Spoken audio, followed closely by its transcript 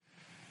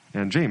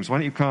And James, why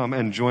don't you come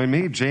and join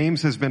me?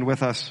 James has been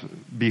with us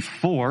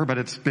before, but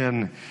it's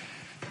been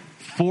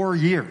 4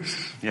 years.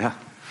 Yeah.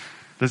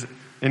 Does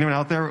anyone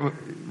out there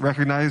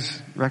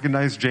recognize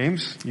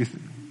James? You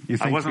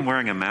think I wasn't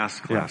wearing a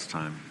mask last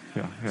time.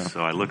 Yeah.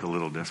 So I look a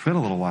little different. It's been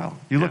a little while.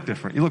 You look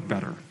different. You look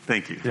better.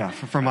 Thank you. Yeah,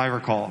 from my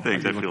recall.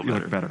 Thanks, I feel better. You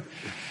look better.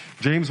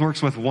 James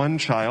works with One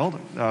Child.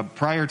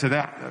 Prior to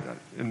that,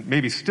 and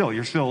maybe still,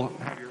 you're still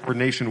have your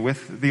ordination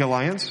with the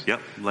Alliance?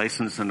 Yep,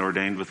 licensed and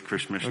ordained with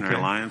Christian Missionary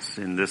Alliance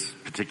in this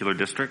particular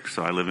district.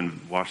 So I live in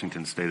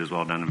Washington State as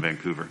well, down in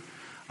Vancouver.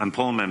 I'm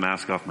pulling my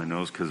mask off my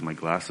nose because my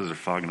glasses are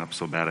fogging up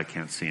so bad I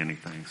can't see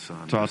anything. So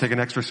I'll take an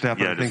extra step.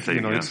 Yeah, I think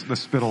the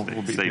spittle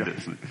will be. Saved it.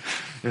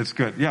 It's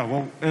good. Yeah.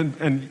 Well,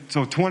 and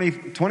so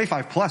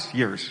 25 plus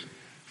years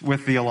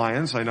with the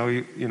Alliance. I know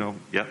you know.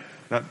 Yep.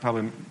 That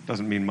probably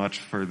doesn't mean much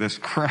for this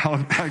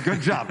crowd. Good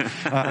job.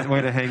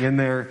 Way to hang in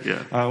there.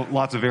 Yeah.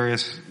 Lots of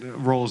various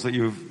roles that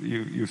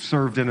you've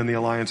served in the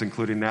Alliance,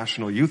 including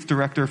National Youth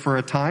Director for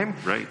a time.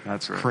 Right.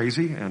 That's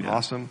crazy and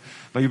awesome.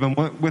 But you've been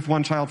with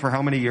One Child for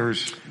how many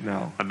years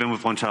now? I've been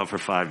with One Child for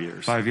 5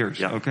 years. 5 years.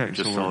 Yeah. Okay.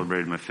 Just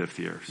celebrated my 5th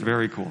year. So.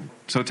 Very cool.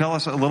 So tell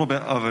us a little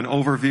bit of an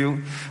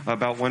overview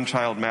about One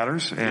Child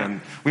Matters.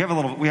 And we had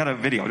a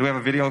video. Do we have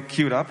a video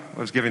queued up? I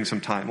was giving some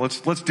time.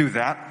 Let's do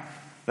that.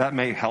 That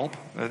may help.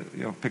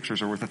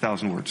 Pictures are worth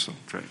 1,000 words. So.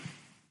 That's right.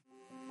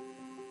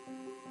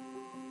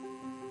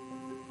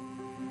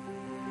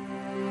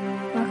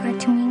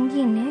 Wakati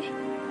mwingine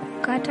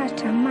kukata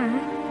tamaa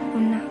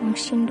una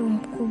mshindo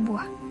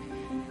mkubwa.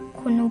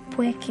 Kuna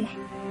upweke.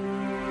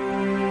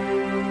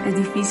 Es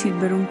difícil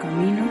ver un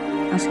camino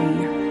a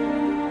seguir.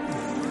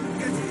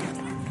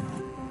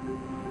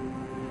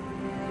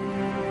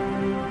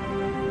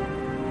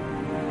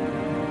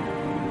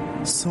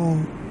 So,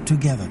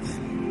 together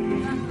then.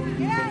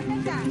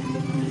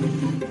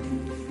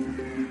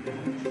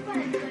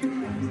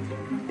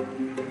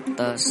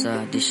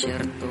 Sa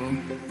desierto,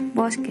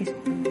 bosques,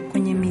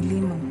 kwenye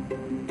milima,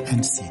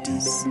 and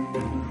cities.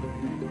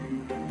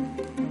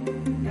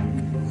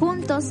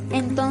 Juntos,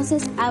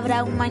 entonces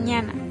habrá un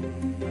mañana.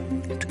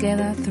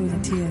 Together through the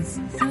tears,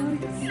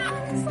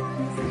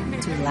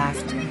 to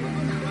laughter.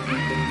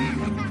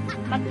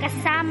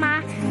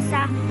 Magkasama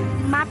sa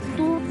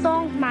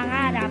matutong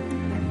mangarap.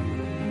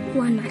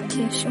 Wana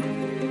kesho.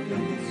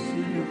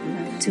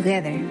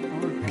 Together,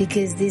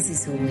 because this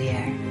is who we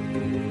are.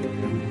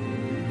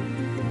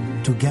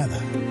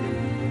 Together,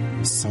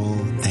 so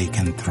they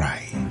can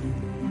thrive.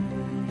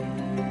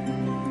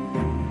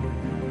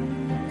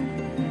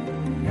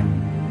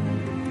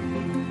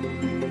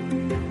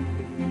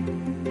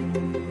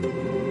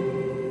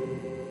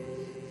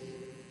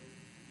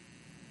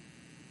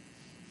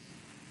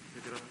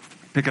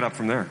 Pick it up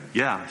from there.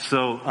 Yeah,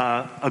 so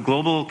a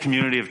global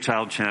community of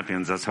child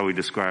champions, that's how we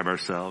describe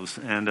ourselves.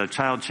 And a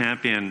child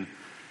champion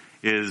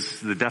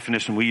is, the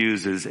definition we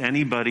use is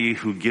anybody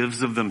who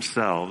gives of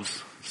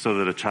themselves so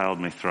that a child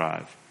may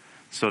thrive.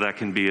 So that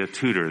can be a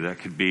tutor, that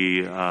could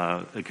be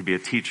it could be a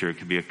teacher, it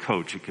could be a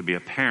coach, it could be a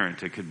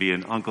parent, it could be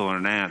an uncle or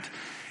an aunt,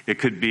 it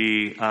could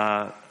be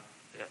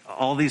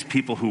all these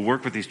people who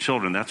work with these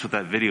children. That's what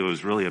that video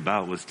is really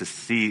about, was to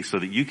see, so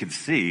that you could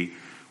see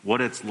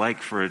what it's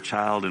like for a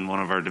child in one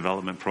of our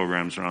development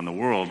programs around the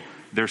world.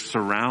 They're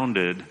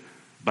surrounded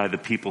by the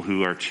people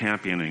who are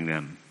championing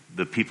them,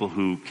 the people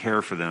who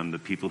care for them, the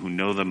people who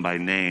know them by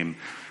name,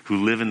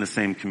 who live in the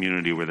same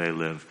community where they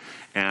live.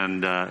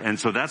 And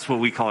so that's what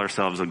we call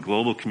ourselves, a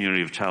global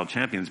community of child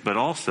champions. But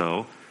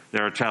also,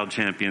 there are child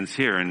champions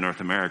here in North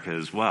America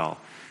as well.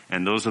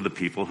 And those are the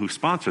people who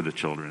sponsor the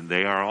children.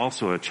 They are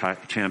also a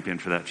champion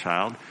for that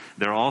child.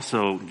 They're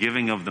also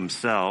giving of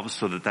themselves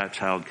so that that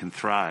child can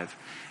thrive.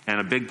 And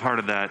a big part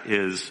of that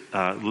is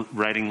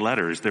writing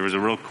letters. There was a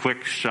real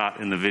quick shot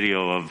in the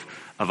video of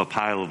a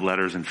pile of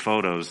letters and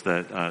photos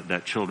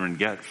that children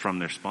get from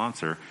their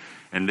sponsor.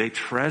 And they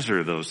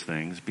treasure those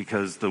things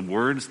because the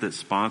words that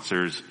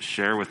sponsors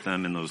share with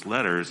them in those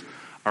letters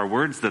are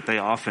words that they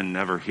often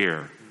never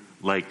hear.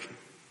 Like,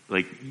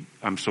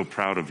 I'm so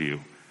proud of you.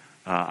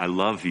 I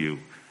love you.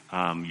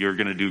 You're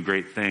going to do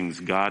great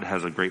things. God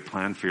has a great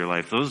plan for your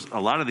life. A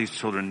lot of these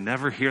children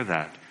never hear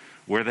that.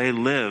 Where they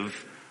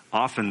live,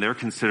 often they're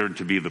considered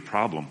to be the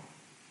problem.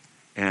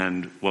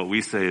 And what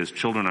we say is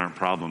children aren't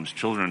problems.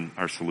 Children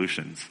are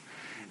solutions.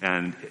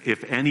 And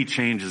if any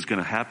change is going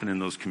to happen in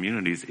those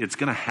communities, it's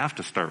going to have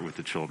to start with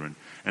the children.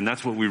 And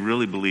that's what we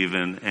really believe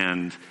in,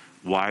 and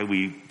why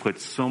we put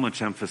so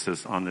much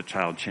emphasis on the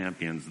child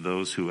champions,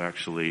 those who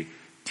actually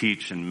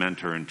teach and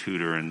mentor and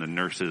tutor, and the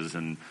nurses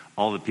and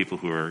all the people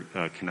who are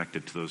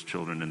connected to those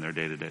children in their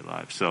day-to-day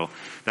lives. So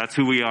that's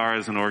who we are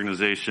as an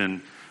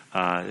organization, or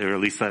at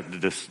least that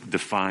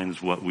defines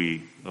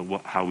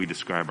how we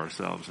describe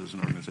ourselves as an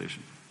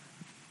organization.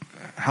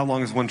 How long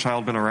has One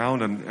Child been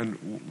around, and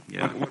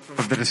what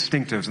are the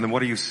distinctives? And then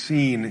what are you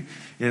seeing?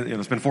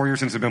 It's been 4 years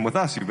since you've been with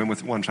us. You've been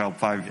with One Child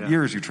 5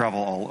 years. You travel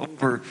all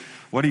over.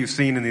 What are you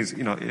seeing in these,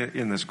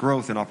 in this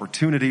growth and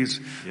opportunities?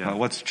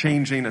 What's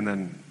changing? And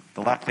then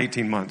the last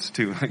 18 months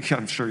too.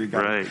 I'm sure you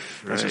got it.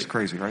 That's just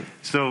crazy, right?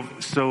 So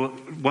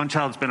One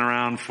Child's been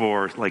around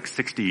for like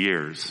 60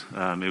 years.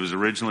 It was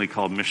originally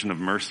called Mission of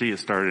Mercy. It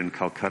started in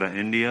Calcutta,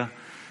 India,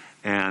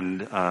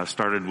 and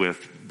started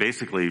with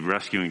basically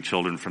rescuing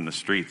children from the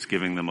streets,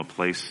 giving them a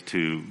place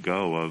to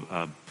go,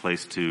 a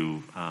place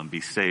to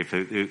be safe.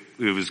 It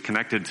was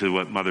connected to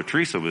what Mother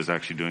Teresa was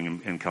actually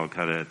doing in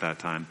Calcutta at that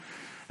time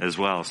as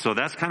well. So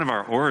that's kind of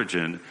our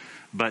origin.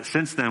 But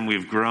since then,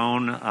 we've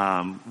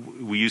grown.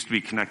 We used to be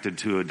connected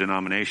to a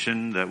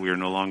denomination that we are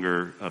no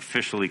longer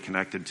officially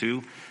connected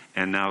to.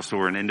 And now, so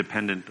we're an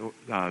independent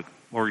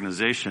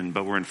organization,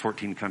 but we're in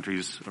 14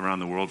 countries around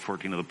the world,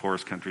 14 of the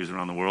poorest countries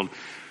around the world.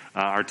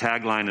 Our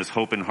tagline is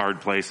hope in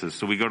hard places.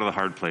 So we go to the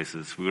hard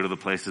places. We go to the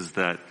places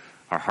that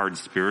are hard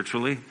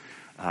spiritually.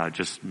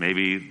 Just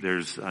maybe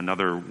there's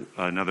another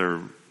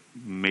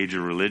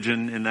major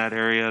religion in that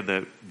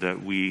area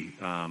that we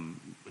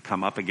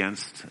come up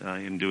against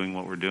in doing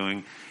what we're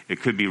doing.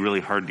 It could be really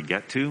hard to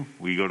get to.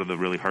 We go to the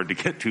really hard to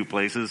get to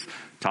places,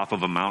 top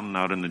of a mountain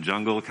out in the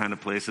jungle kind of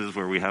places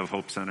where we have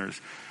hope centers.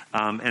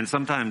 And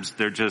sometimes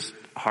they're just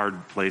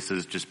hard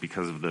places just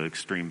because of the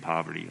extreme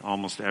poverty.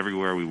 Almost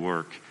everywhere we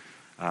work,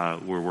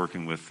 we're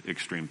working with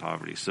extreme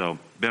poverty. So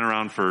been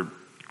around for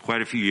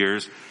quite a few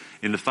years.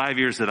 In the 5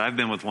 years that I've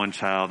been with One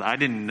Child, I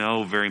didn't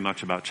know very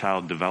much about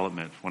child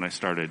development when I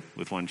started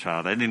with One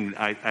Child.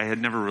 I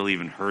had never really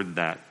even heard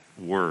that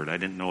word. I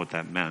didn't know what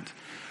that meant.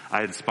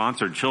 I had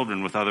sponsored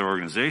children with other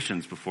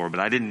organizations before, but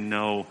I didn't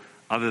know,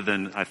 other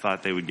than I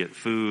thought they would get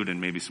food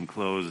and maybe some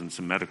clothes and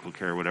some medical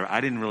care or whatever.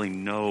 I didn't really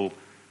know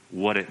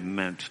what it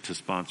meant to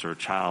sponsor a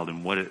child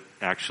and what it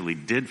actually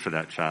did for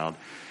that child.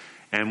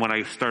 And when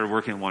I started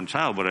working at One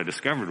Child, what I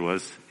discovered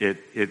was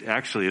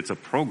it's a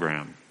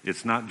program.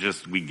 It's not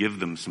just we give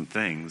them some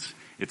things.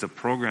 It's a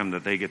program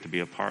that they get to be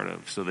a part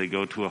of. So they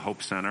go to a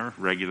Hope Center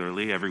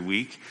regularly every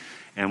week.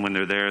 And when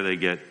they're there, they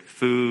get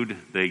food.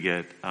 They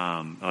get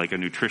like a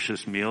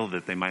nutritious meal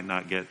that they might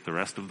not get the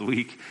rest of the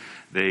week.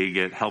 They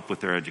get help with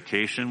their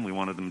education. We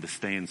wanted them to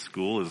stay in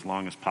school as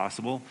long as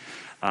possible.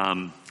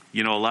 A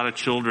lot of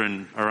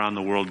children around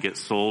the world get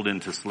sold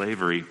into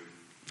slavery.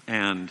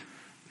 And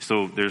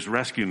so there's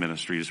rescue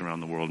ministries around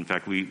the world. In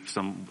fact,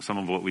 some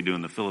of what we do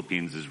in the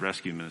Philippines is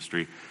rescue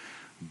ministry.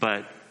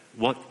 But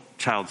what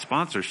child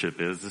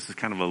sponsorship is, this is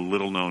kind of a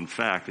little known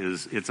fact,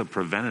 is it's a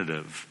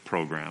preventative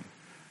program.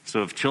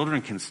 So if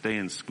children can stay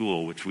in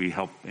school, which we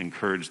help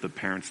encourage the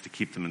parents to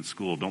keep them in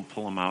school, don't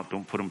pull them out,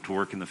 don't put them to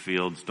work in the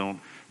fields, don't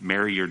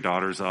marry your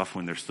daughters off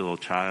when they're still a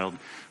child.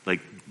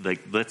 Like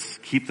let's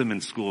keep them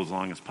in school as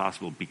long as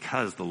possible,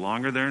 because the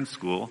longer they're in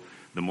school,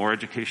 the more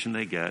education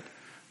they get,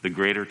 the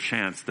greater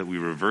chance that we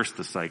reverse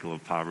the cycle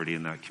of poverty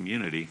in that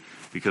community,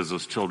 because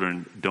those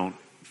children don't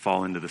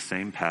fall into the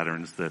same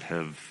patterns that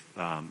have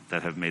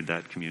made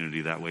that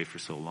community that way for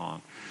so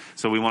long.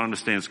 So we want them to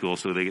stay in school,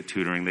 so they get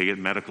tutoring, they get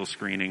medical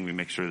screening, we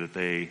make sure that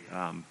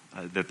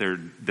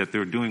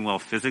they're doing well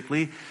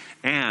physically,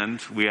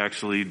 and we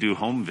actually do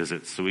home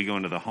visits. So we go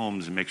into the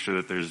homes and make sure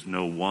that there's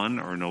no one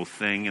or no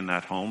thing in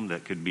that home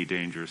that could be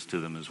dangerous to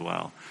them as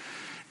well.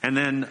 And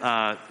then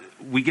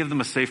we give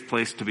them a safe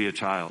place to be a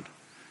child.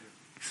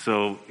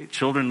 So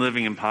children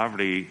living in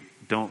poverty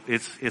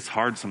it's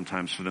hard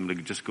sometimes for them to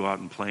just go out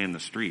and play in the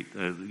street,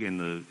 in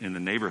the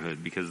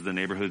neighborhood, because the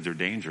neighborhoods are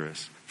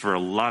dangerous for a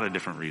lot of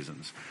different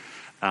reasons.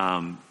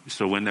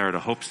 So when they're at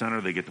a Hope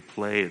Center, they get to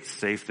play. It's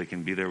safe. They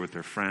can be there with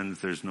their friends.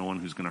 There's no one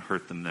who's going to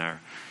hurt them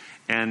there.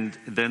 And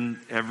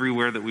then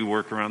everywhere that we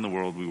work around the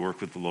world, we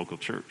work with the local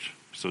church.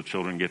 So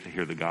children get to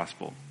hear the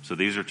gospel. So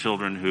these are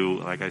children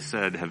who, like I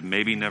said, have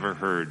maybe never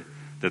heard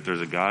that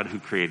there's a God who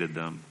created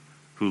them,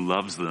 who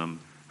loves them,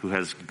 who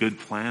has good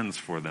plans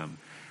for them.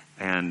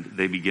 And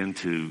they begin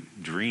to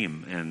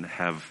dream and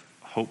have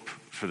hope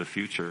for the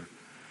future.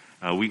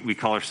 We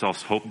call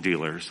ourselves hope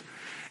dealers,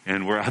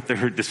 and we're out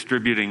there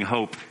distributing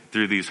hope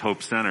through these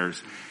hope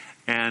centers.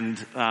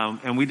 And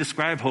we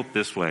describe hope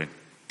this way: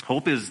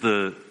 hope is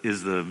the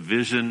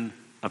vision,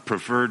 a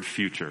preferred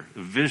future,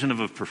 a vision of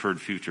a preferred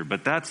future.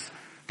 But that's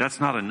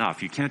not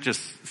enough. You can't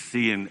just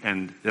see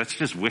and that's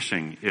just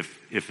wishing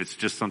if it's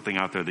just something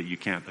out there that you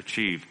can't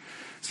achieve.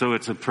 So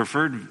it's a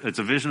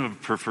vision of a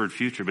preferred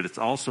future, but it's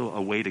also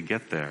a way to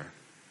get there.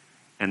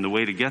 And the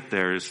way to get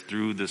there is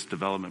through this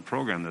development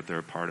program that they're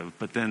a part of.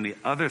 But then the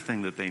other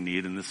thing that they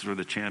need, and this is where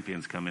the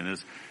champions come in,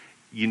 is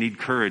you need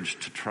courage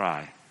to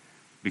try.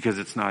 Because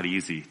it's not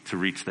easy to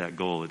reach that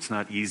goal. It's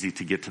not easy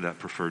to get to that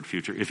preferred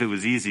future. If it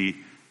was easy,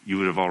 you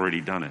would have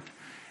already done it.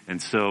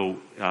 And so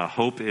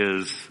hope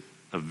is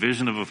a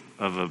vision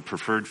of a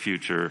preferred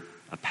future,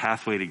 a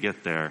pathway to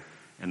get there,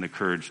 and the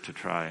courage to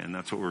try. And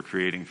that's what we're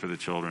creating for the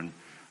children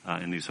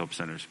in these Hope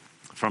Centers.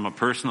 From a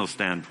personal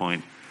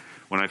standpoint,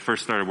 when I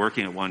first started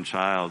working at One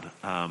Child,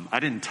 I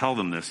didn't tell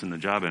them this in the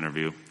job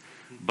interview,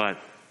 but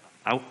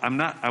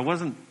I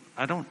wasn't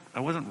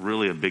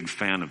really a big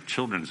fan of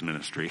children's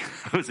ministry.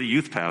 I was a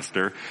youth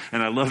pastor,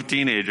 and I loved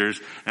teenagers,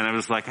 and I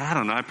was like, I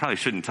don't know, I probably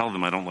shouldn't tell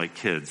them I don't like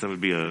kids. That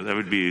would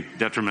be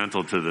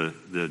detrimental to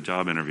the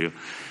job interview.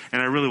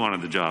 And I really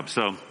wanted the job.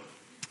 So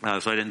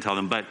So I didn't tell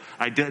them, but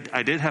I did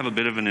have a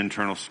bit of an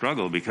internal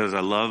struggle because I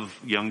love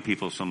young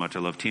people so much. I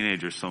love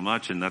teenagers so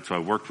much, and that's what I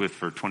worked with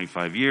for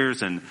 25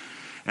 years. And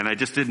I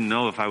just didn't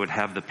know if I would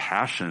have the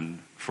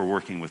passion for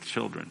working with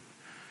children.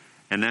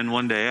 And then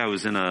one day I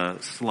was in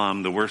a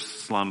slum, the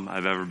worst slum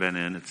I've ever been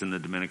in. It's in the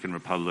Dominican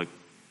Republic.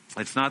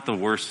 It's not the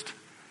worst,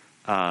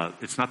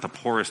 it's not the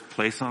poorest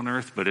place on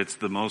earth, but it's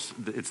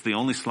the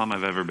only slum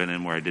I've ever been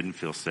in where I didn't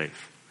feel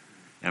safe.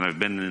 And I've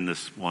been in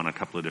this one a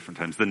couple of different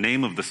times. The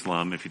name of the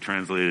slum, if you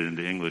translate it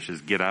into English,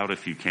 is Get Out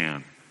If You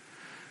Can.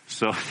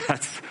 So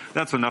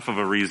that's enough of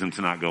a reason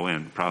to not go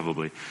in,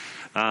 probably.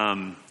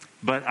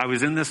 But I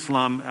was in this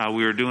slum.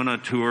 We were doing a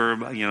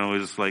tour. It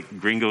was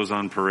like gringos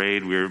on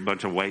parade. We were a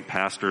bunch of white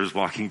pastors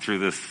walking through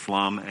this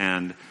slum,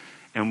 and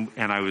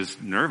I was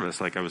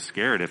nervous, like I was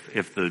scared.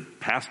 If the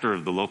pastor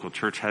of the local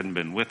church hadn't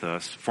been with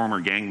us,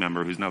 former gang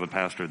member who's now the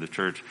pastor of the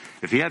church,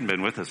 if he hadn't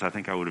been with us, I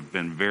think I would have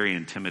been very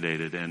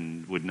intimidated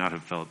and would not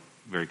have felt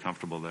very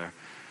comfortable there.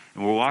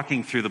 And we're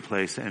walking through the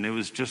place, and it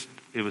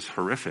was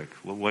horrific.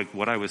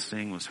 What I was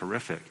seeing was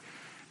horrific.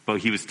 But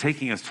he was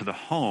taking us to the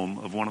home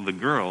of one of the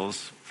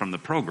girls from the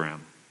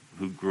program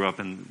who grew up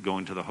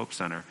going to the Hope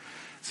Center.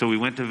 So we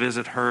went to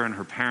visit her and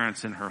her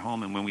parents in her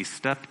home, and when we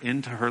stepped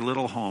into her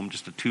little home,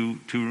 just a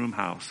two-room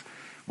house,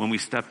 when we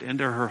stepped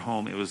into her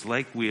home, it was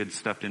like we had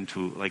stepped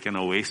into like an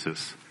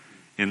oasis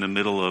in the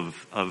middle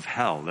of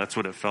hell. That's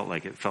what it felt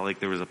like. It felt like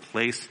there was a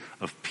place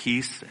of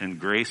peace and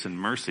grace and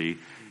mercy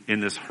in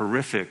this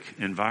horrific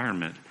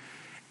environment.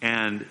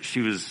 And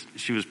she was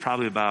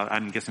probably about,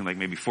 I'm guessing like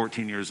maybe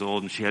 14 years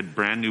old, and she had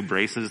brand new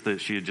braces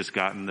that she had just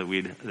gotten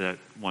that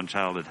one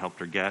child had helped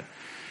her get.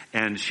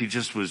 And she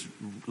just was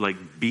like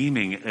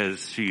beaming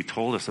as she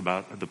told us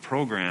about the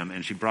program,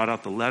 and she brought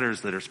out the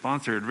letters that her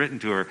sponsor had written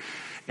to her.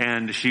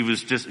 And she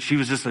was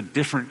just a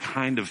different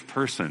kind of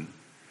person.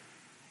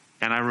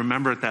 And I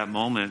remember at that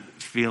moment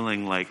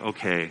feeling like,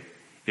 okay,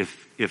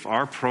 if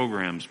our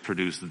programs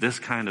produce this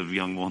kind of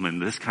young woman,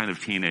 this kind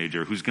of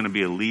teenager who's going to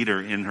be a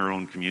leader in her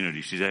own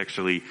community, she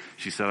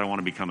said, I want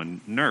to become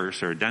a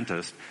nurse or a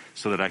dentist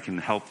so that I can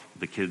help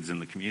the kids in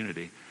the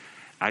community.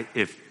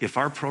 If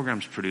our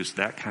programs produce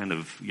that kind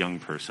of young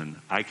person,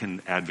 I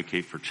can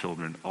advocate for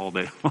children all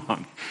day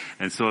long.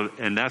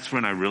 And that's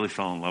when I really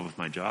fell in love with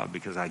my job,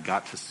 because I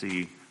got to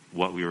see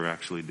what we were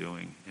actually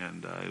doing,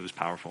 and it was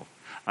powerful.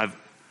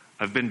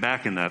 I've been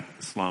back in that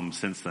slum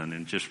since then,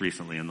 and just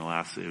recently it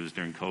was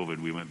during COVID,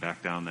 we went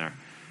back down there.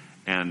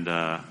 And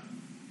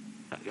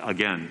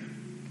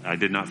again, I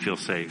did not feel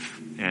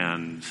safe.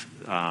 And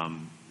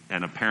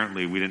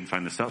apparently we didn't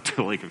find this out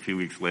till like a few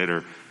weeks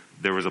later.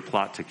 There was a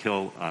plot to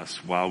kill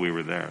us while we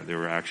were there. There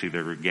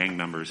were gang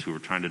members who were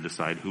trying to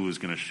decide who was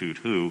going to shoot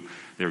who.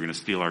 They were going to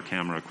steal our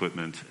camera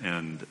equipment,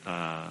 and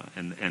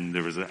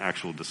there was an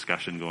actual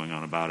discussion going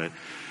on about it.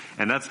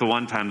 And that's the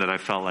one time that I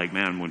felt like,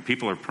 man, when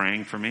people are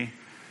praying for me,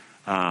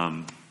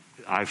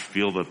 I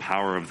feel the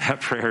power of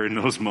that prayer in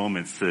those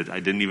moments that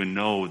I didn't even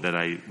know that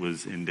I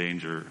was in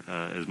danger,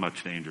 as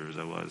much danger as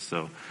I was.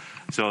 So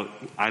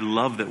I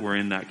love that we're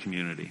in that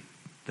community,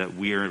 that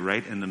we are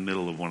right in the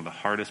middle of one of the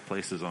hardest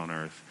places on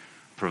earth,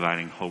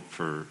 providing hope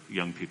for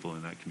young people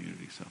in that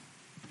community. So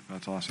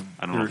that's awesome.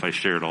 I don't know if I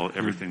shared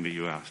everything that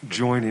you asked.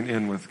 Joining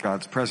in with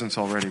God's presence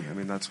already. I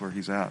mean, that's where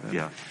He's at. And,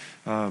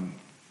 yeah.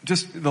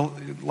 Just the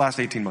last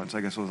 18 months, I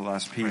guess, was the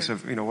last piece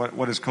of,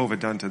 what has COVID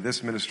done to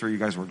this ministry? You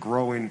guys were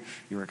growing,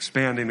 you were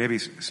expanding, maybe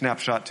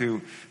snapshot to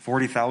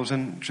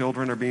 40,000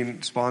 children are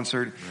being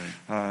sponsored.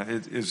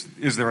 Right.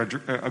 Is there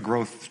a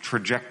growth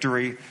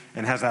trajectory,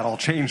 and has that all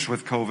changed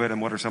with COVID, and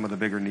what are some of the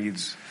bigger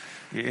needs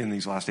in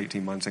these last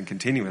 18 months and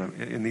continuing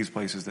in these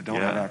places that don't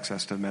have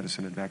access to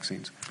medicine and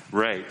vaccines?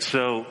 Right.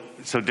 So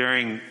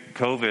during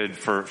COVID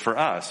for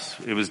us,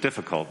 it was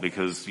difficult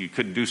because you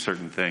couldn't do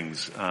certain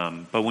things.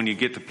 But when you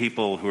get to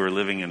people who are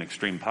living in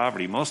extreme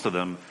poverty, most of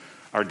them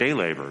are day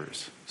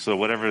laborers. So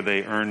whatever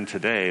they earn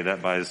today,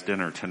 that buys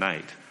dinner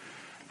tonight.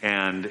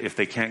 And if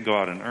they can't go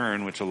out and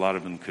earn, which a lot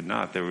of them could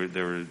not, they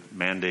were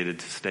mandated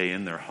to stay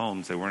in their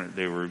homes. They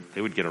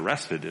would get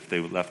arrested if they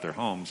left their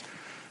homes.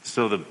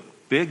 So the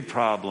big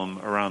problem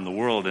around the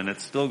world, and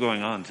it's still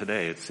going on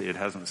today. It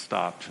hasn't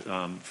stopped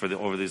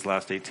over these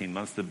last 18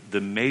 months.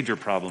 The major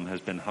problem has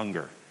been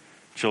hunger.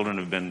 Children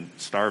have been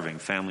starving.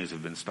 Families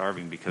have been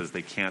starving because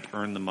they can't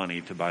earn the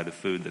money to buy the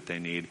food that they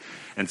need.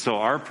 And so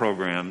our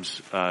programs,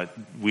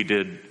 we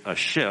did a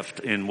shift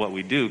in what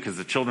we do because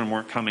the children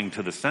weren't coming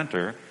to the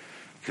center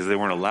because they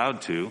weren't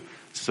allowed to.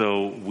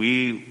 So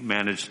we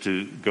managed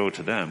to go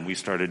to them. We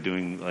started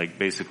doing like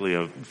basically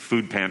a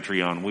food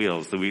pantry on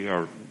wheels that we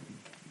are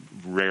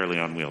rarely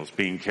on wheels,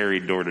 being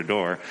carried door to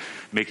door,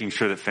 making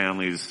sure that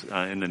families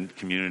in the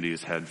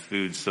communities had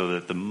food, so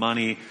that the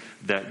money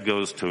that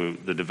goes to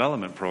the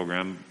development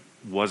program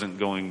wasn't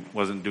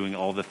doing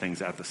all the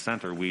things at the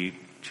center. We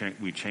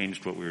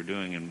changed what we were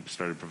doing and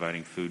started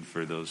providing food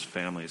for those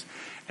families.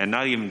 And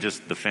not even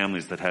just the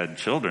families that had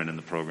children in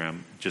the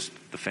program, just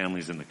the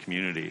families in the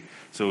community.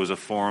 So it was a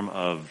form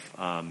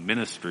of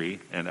ministry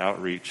and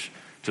outreach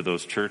to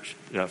those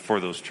for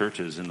those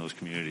churches in those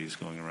communities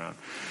going around.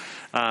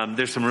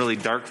 There's some really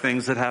dark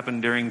things that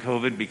happened during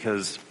COVID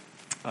because,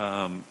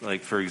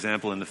 like for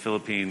example, in the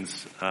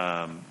Philippines,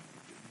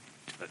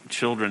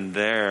 children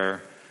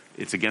there,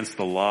 it's against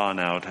the law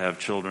now to have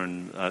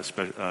children,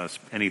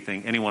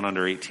 anyone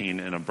under 18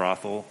 in a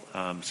brothel,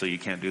 so you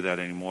can't do that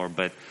anymore.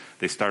 But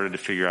they started to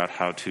figure out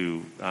how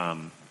to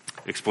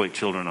exploit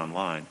children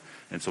online.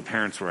 And so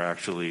parents were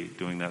actually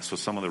doing that. So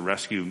some of the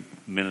rescue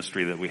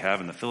ministry that we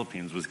have in the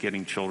Philippines was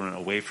getting children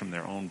away from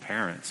their own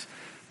parents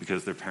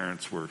because their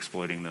parents were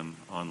exploiting them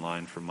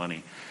online for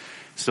money.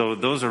 So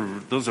those are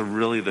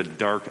really the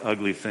dark,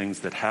 ugly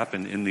things that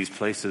happen in these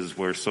places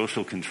where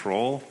social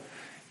control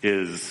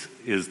is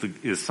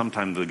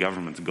sometimes the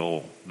government's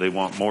goal. They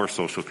want more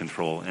social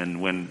control.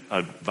 And when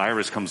a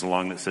virus comes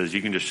along that says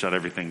you can just shut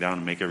everything down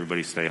and make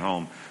everybody stay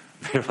home,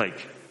 they're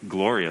like,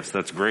 glorious,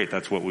 that's great,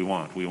 that's what we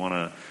want. We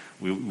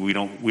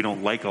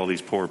don't like all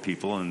these poor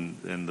people,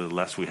 and the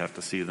less we have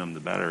to see them,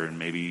 the better. And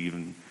maybe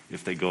even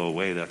if they go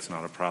away, that's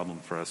not a problem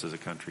for us as a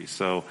country.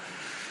 So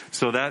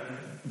that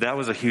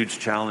was a huge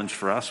challenge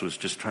for us, was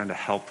just trying to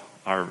help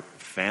our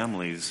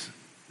families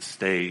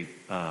stay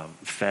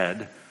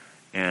fed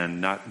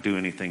and not do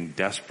anything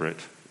desperate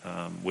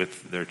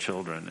with their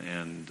children.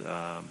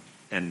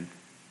 And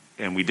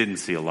we didn't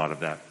see a lot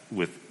of that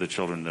with the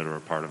children that are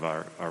a part of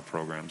our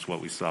programs.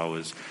 What we saw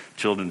was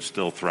children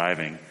still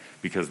thriving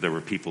because there were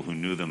people who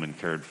knew them and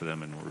cared for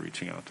them and were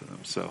reaching out to them.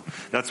 So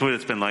that's what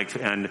it's been like.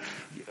 And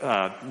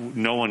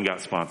no one got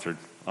sponsored.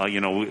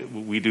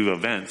 We do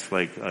events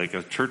like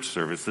a church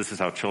service. This is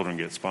how children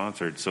get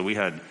sponsored. So we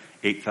had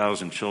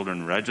 8,000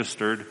 children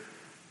registered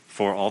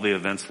for all the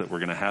events that were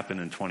going to happen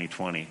in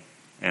 2020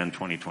 and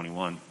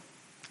 2021,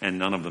 and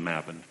none of them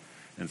happened.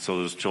 And so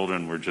those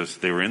children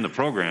they were in the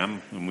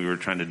program, and we were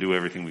trying to do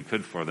everything we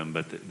could for them,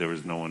 but there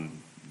was no one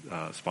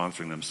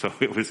sponsoring them. So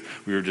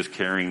we were just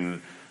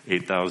carrying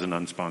 8,000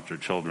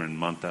 unsponsored children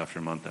month after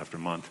month after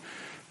month.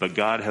 But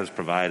God has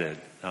provided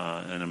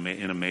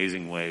in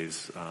amazing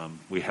ways.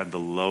 We had the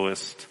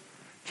lowest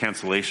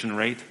cancellation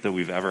rate that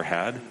we've ever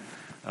had.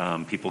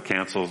 People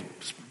cancel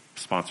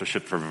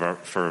sponsorship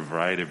for a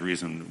variety of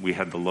reasons. We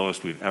had the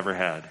lowest we've ever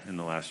had in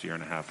the last year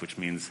and a half, which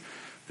means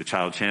the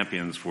Child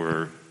Champions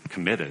were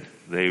committed.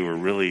 They were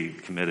really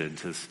committed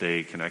to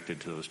stay connected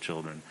to those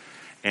children.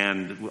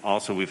 And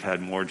also we've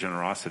had more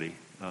generosity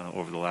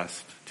over the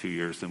last 2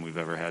 years than we've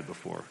ever had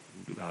before.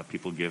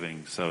 People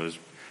giving,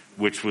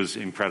 which was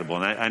incredible.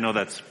 And I know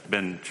that's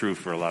been true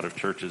for a lot of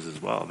churches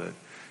as well, that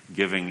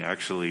giving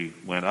actually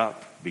went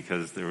up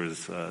because there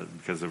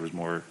was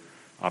more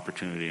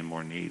opportunity and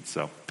more need.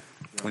 So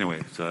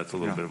anyway, that's a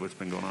little bit of what's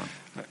been going on.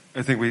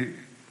 I think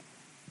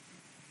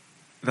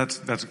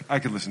I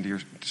could listen to your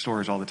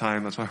stories all the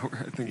time. That's why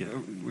I think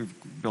we've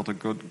built a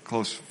good,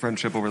 close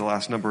friendship over the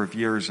last number of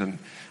years, and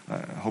I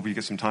hope you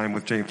get some time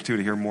with James too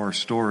to hear more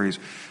stories.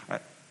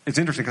 It's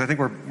interesting because I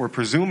think we're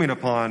presuming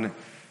upon,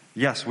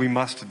 yes, we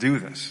must do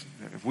this.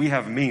 If we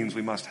have means,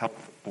 we must help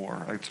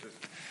more.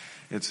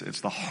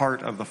 It's the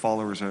heart of the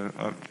followers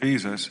of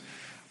Jesus.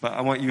 But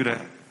I want you to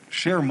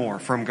share more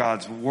from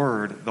God's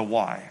word, the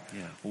why.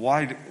 Yeah.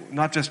 Why,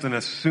 not just an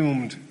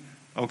assumed,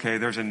 okay,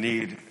 there's a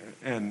need.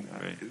 And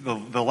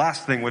the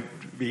last thing would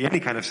be any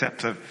kind of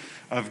sense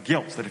of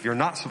guilt, that if you're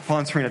not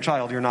sponsoring a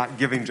child, you're not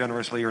giving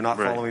generously, you're not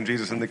following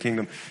Jesus in the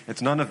kingdom.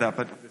 It's none of that,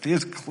 but it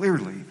is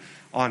clearly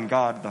on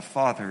God the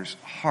Father's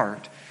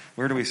heart.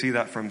 Where do we see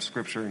that from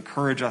Scripture?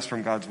 Encourage us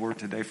from God's word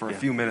today for a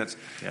few minutes.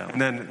 Yeah. And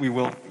then we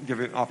will give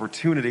an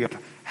opportunity of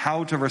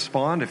how to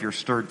respond if you're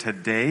stirred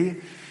today,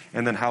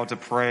 and then how to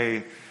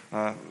pray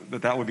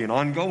that would be an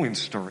ongoing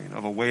stirring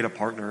of a way to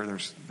partner.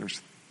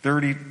 There's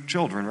 30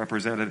 children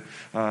represented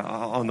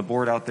on the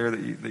board out there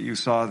that you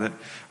saw that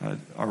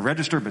are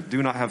registered but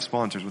do not have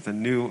sponsors, with a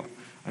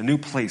new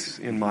place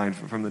in mind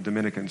from the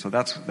Dominican. So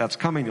that's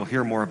coming. You'll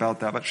hear more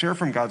about that. But share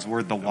from God's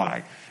word the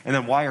why. And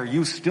then why are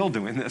you still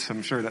doing this?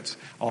 I'm sure that's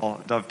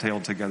all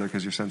dovetailed together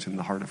because you're sensing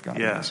the heart of God.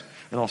 Yeah. In this.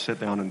 And I'll sit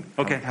down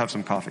and have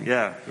some coffee.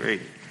 Yeah,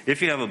 great.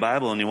 If you have a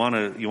Bible and you want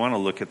to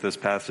look at this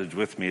passage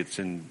with me, it's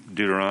in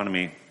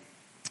Deuteronomy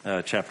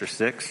chapter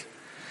 6.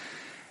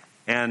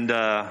 And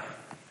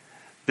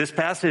this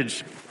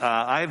passage,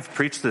 I've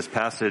preached this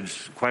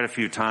passage quite a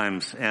few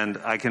times, and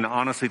I can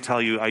honestly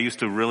tell you I used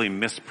to really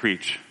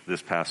mispreach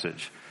this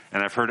passage.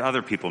 And I've heard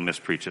other people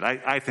mispreach it.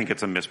 I think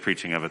it's a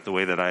mispreaching of it, the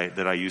way that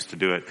I used to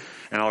do it.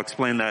 And I'll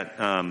explain that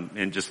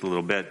in just a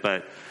little bit.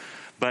 But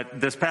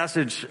this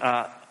passage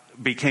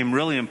became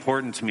really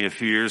important to me a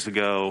few years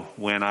ago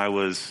when I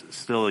was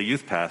still a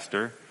youth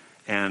pastor.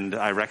 And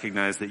I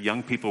recognized that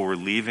young people were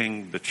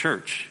leaving the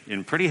church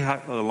in pretty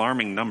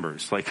alarming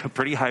numbers, like a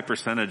pretty high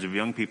percentage of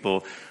young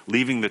people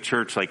leaving the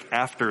church like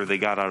after they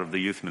got out of the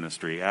youth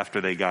ministry, after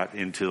they got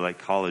into like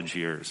college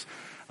years,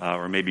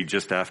 or maybe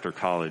just after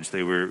college.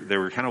 They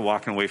were kind of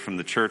walking away from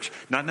the church,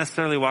 not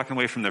necessarily walking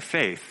away from their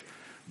faith,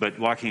 but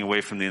walking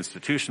away from the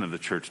institution of the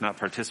church, not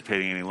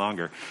participating any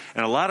longer.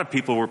 And a lot of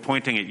people were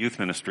pointing at youth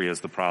ministry as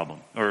the problem,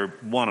 or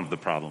one of the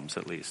problems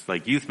at least.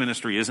 Like, youth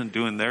ministry isn't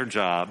doing their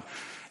job,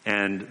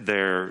 And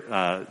they're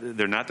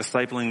not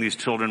discipling these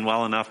children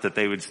well enough that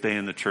they would stay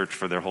in the church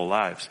for their whole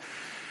lives.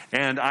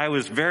 And I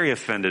was very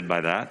offended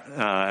by that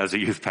as a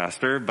youth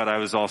pastor, but I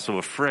was also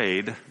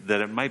afraid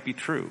that it might be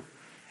true.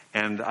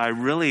 And I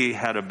really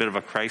had a bit of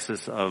a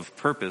crisis of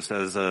purpose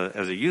as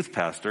a youth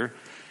pastor,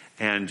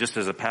 and just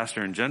as a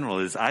pastor in general,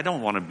 is I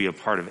don't want to be a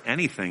part of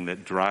anything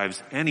that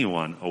drives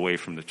anyone away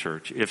from the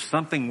church. If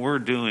something we're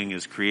doing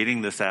is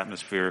creating this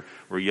atmosphere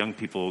where young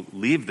people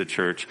leave the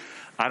church,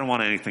 I don't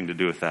want anything to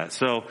do with that.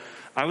 So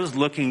I was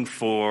looking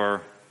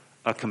for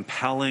a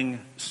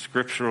compelling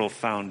scriptural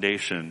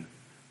foundation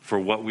for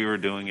what we were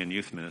doing in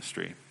youth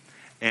ministry.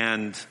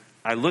 And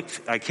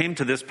I came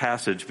to this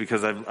passage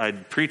because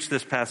I'd preached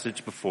this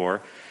passage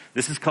before.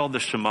 This is called the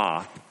Shema.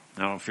 I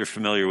don't know if you're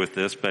familiar with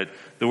this, but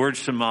the word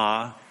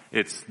Shema,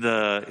 it's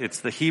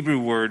the Hebrew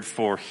word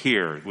for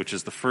hear, which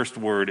is the first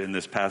word in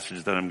this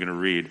passage that I'm going to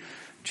read.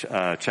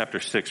 Chapter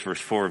 6,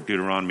 verse 4 of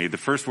Deuteronomy. The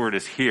first word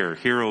is hear,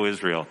 O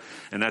Israel.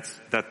 And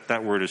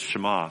that word is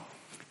Shema.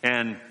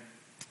 And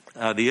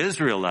the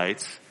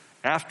Israelites,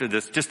 after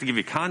this, just to give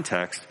you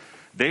context,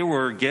 they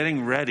were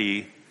getting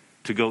ready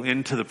to go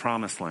into the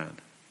promised land.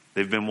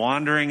 They've been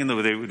wandering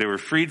they were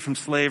freed from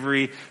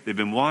slavery. They've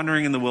been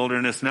wandering in the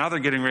wilderness. Now they're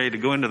getting ready to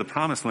go into the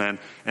promised land.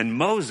 And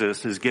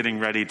Moses is getting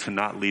ready to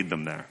not lead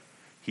them there.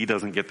 He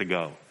doesn't get to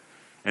go.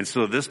 And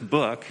so this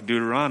book,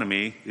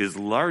 Deuteronomy, is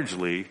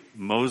largely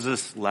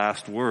Moses'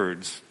 last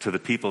words to the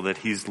people that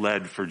he's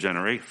led for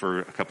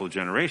a couple of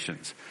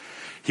generations.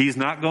 He's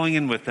not going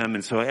in with them,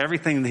 and so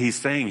everything that he's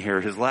saying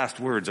here, his last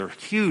words, are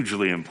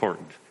hugely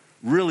important.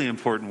 Really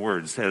important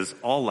words, as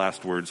all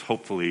last words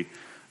hopefully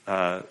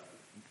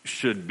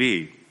should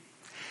be.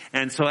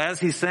 And so as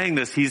he's saying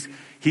this,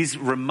 he's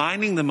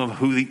reminding them of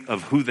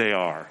who they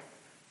are.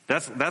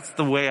 That's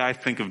the way I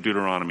think of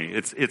Deuteronomy.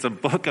 It's a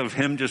book of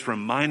him just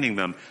reminding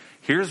them,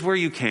 here's where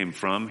you came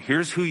from,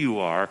 here's who you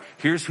are,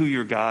 here's who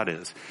your God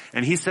is.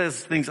 And he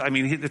says things,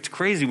 it's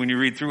crazy when you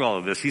read through all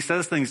of this. He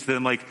says things to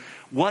them like,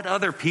 what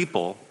other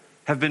people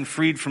have been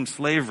freed from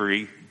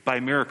slavery by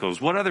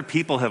miracles? What other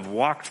people have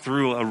walked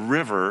through a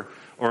river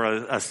or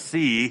a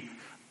sea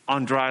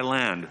on dry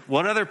land?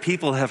 What other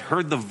people have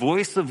heard the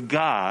voice of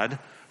God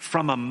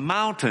from a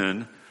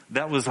mountain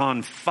that was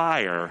on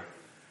fire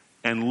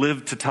and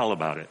lived to tell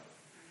about it?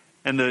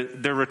 And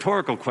they're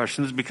rhetorical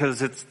questions because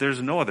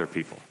there's no other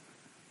people.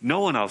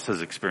 No one else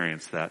has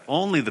experienced that.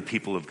 Only the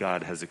people of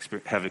God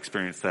have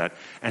experienced that.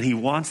 And he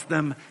wants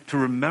them to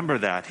remember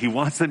that.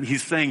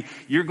 He's saying,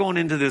 you're going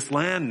into this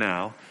land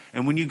now,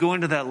 and when you go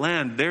into that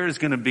land, there's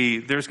going to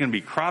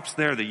be crops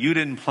there that you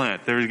didn't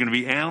plant. There's going to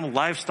be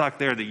livestock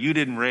there that you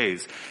didn't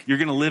raise. You're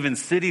going to live in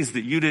cities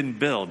that you didn't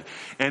build.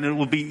 And it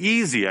will be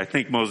easy, I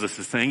think Moses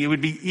is saying, it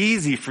would be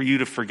easy for you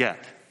to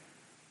forget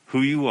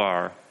who you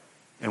are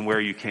and where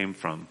you came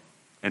from.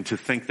 And to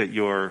think that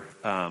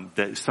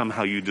that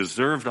somehow you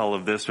deserved all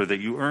of this or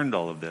that you earned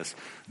all of this.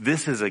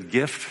 This is a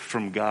gift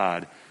from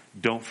God.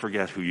 Don't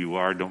forget who you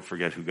are. Don't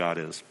forget who God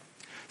is.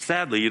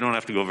 Sadly, you don't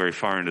have to go very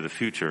far into the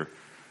future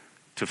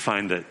to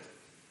find that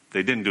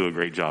they didn't do a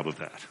great job of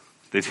that.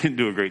 They didn't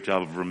do a great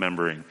job of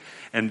remembering.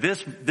 And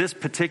this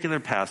particular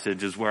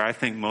passage is where I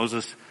think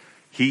Moses,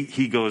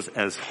 he goes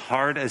as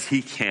hard as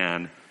he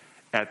can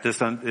at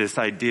this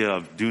idea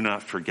of do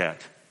not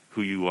forget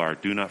who you are.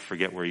 Do not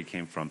forget where you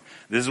came from.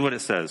 This is what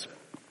it says.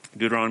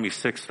 Deuteronomy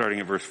 6, starting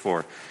at verse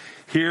 4.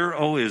 Hear,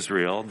 O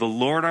Israel, the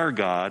Lord our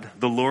God,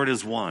 the Lord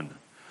is one.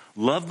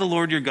 Love the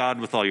Lord your God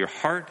with all your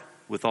heart,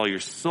 with all your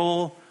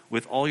soul,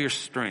 with all your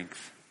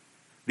strength.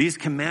 These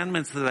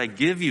commandments that I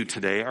give you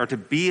today are to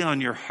be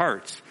on your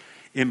hearts.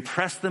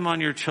 Impress them on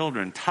your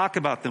children. Talk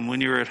about them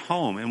when you're at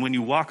home and when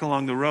you walk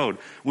along the road,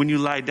 when you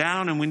lie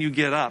down and when you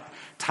get up.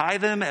 Tie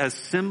them as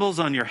symbols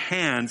on your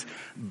hands.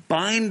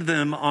 Bind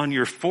them on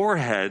your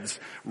foreheads.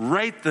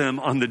 Write them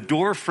on the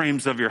door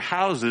frames of your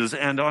houses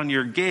and on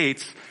your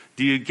gates.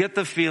 Do you get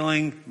the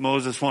feeling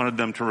Moses wanted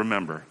them to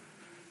remember?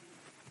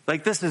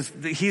 Like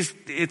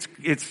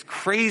it's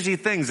crazy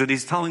things that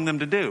he's telling them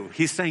to do.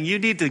 He's saying you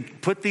need to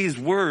put these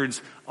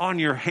words on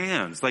your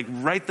hands, like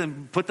write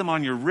them, put them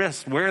on your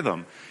wrist, wear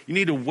them. You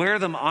need to wear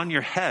them on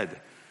your head.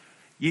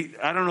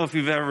 I don't know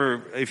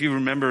if you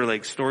remember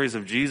like stories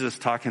of Jesus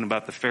talking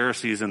about the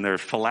Pharisees and their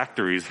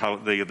phylacteries, how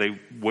they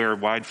wear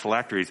wide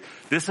phylacteries.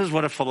 This is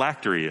what a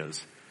phylactery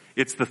is.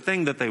 It's the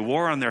thing that they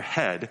wore on their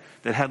head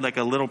that had like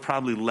a little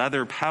probably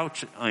leather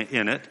pouch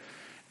in it.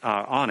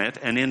 On it,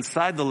 and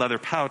inside the leather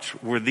pouch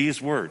were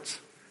these words,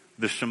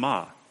 the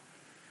Shema.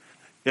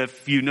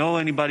 If you know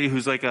anybody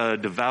who's like a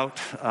devout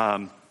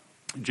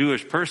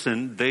Jewish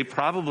person, they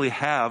probably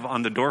have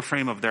on the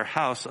doorframe of their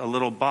house a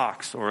little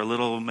box or a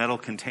little metal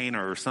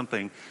container or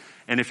something.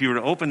 And if you were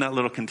to open that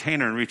little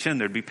container and reach in,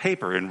 there'd be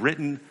paper. And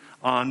written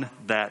on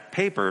that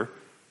paper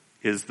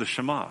is the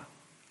Shema.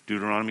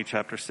 Deuteronomy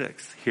chapter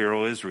 6, Hear,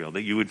 O Israel,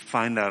 that you would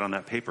find that on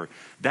that paper.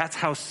 That's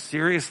how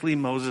seriously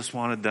Moses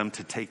wanted them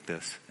to take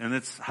this. And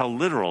it's how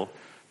literal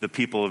the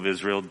people of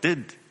Israel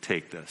did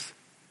take this.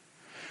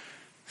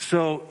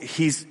 So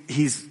he's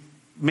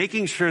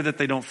making sure that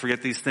they don't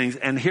forget these things.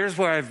 And here's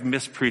where I've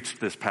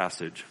mispreached this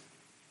passage.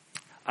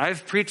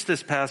 I've preached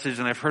this passage,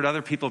 and I've heard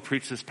other people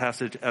preach this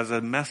passage as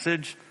a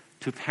message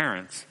to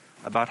parents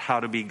about how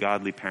to be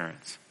godly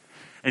parents.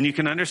 And you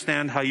can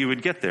understand how you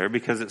would get there,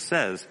 because it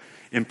says,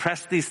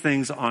 impress these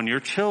things on your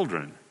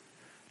children.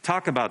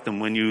 Talk about them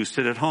when you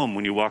sit at home,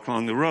 when you walk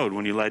along the road,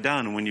 when you lie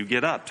down, and when you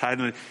get up.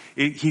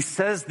 He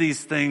says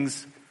these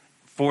things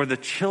for the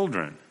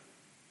children.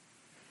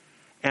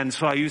 And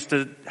so I used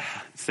to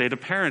say to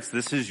parents,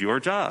 this is your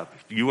job.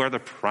 You are the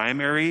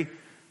primary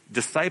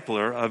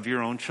discipler of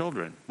your own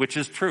children, which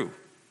is true.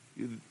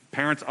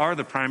 Parents are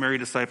the primary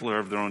discipler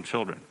of their own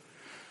children.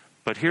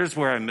 But here's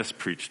where I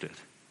mispreached it.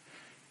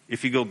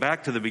 If you go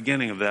back to the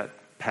beginning of that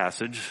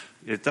passage,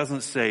 it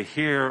doesn't say,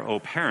 hear, O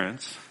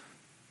parents.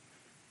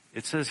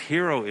 It says,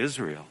 hear, O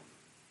Israel.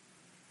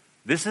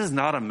 This is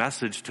not a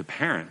message to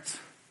parents.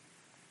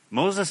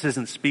 Moses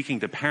isn't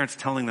speaking to parents,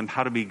 telling them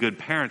how to be good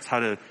parents, how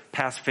to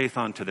pass faith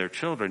on to their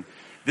children.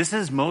 This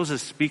is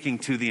Moses speaking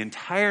to the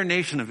entire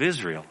nation of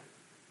Israel.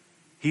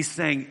 He's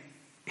saying,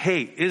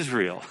 hey,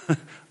 Israel,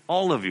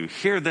 all of you,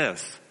 hear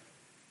this.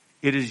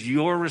 It is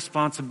your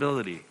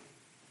responsibility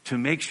to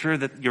make sure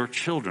that your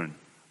children,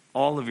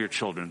 all of your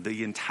children,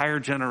 the entire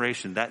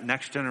generation, that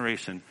next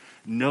generation,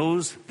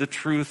 knows the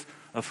truth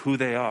of who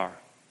they are.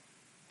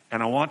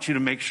 And I want you to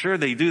make sure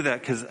they do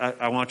that, because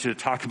I want you to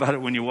talk about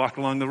it when you walk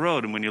along the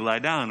road and when you lie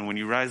down and when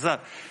you rise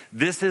up.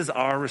 This is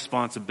our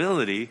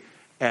responsibility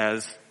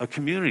as a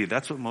community.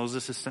 That's what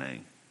Moses is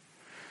saying.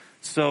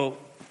 So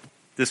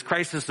this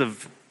crisis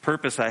of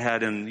purpose I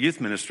had in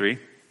youth ministry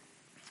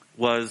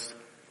was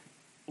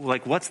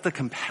like, what's the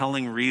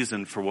compelling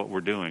reason for what we're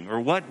doing? Or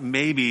what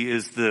maybe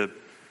is the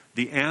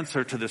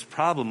answer to this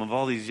problem of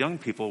all these young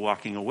people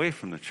walking away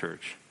from the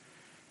church?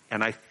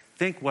 And I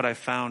think what I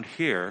found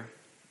here,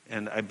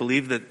 and I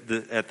believe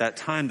that at that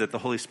time that the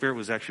Holy Spirit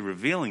was actually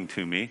revealing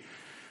to me,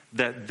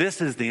 that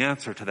this is the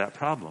answer to that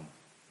problem.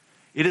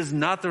 It is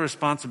not the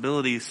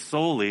responsibility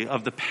solely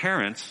of the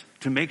parents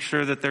to make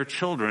sure that their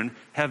children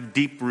have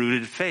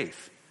deep-rooted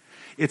faith.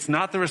 It's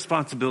not the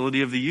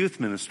responsibility of the youth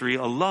ministry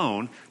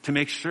alone to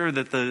make sure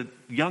that the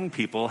young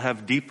people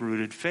have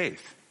deep-rooted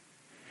faith.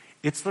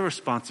 It's the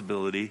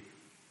responsibility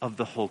of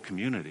the whole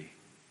community.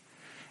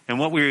 And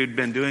what we've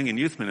been doing in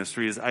youth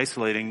ministry is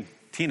isolating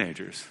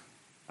teenagers,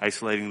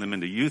 isolating them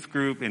into youth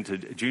group, into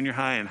junior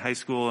high and high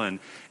school, and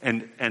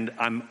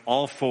I'm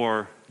all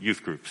for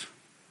youth groups,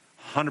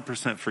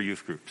 100% for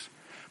youth groups.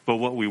 But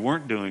what we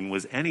weren't doing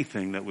was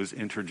anything that was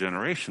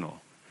intergenerational.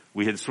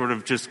 We had sort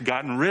of just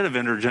gotten rid of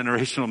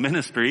intergenerational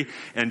ministry,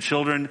 and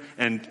children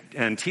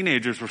and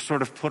teenagers were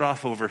sort of put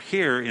off over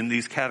here in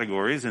these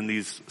categories, in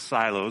these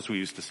silos, we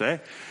used to say.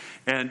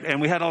 And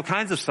we had all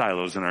kinds of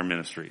silos in our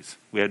ministries.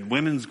 We had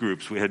women's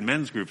groups, we had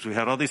men's groups, we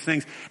had all these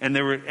things,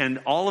 and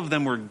all of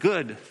them were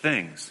good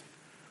things,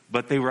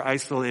 but they were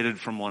isolated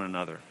from one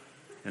another.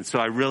 And so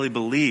I really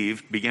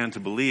began to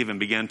believe and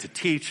began to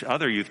teach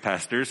other youth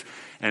pastors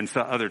and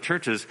other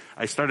churches.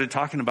 I started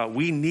talking about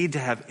we need to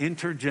have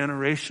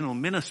intergenerational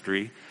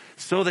ministry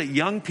so that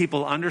young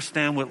people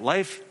understand what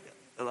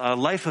a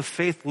life of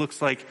faith looks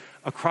like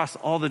across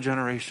all the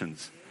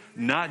generations.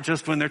 Not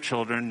just when they're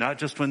children, not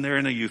just when they're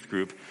in a youth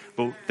group,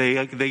 but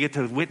they get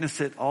to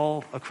witness it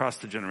all across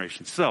the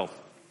generations. So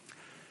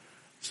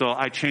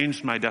I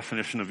changed my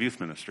definition of youth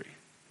ministry.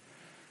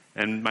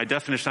 And my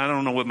definition, I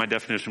don't know what my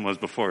definition was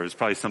before. It was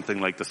probably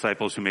something like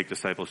disciples who make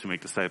disciples who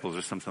make disciples,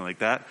 or something like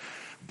that.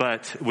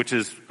 But,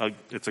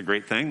 it's a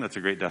great thing. That's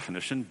a great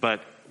definition.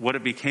 But what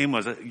it became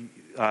was,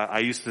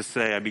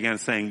 I began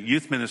saying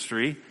youth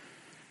ministry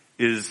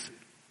is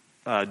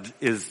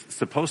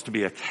supposed to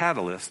be a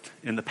catalyst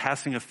in the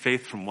passing of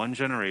faith from one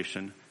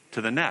generation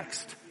to the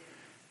next.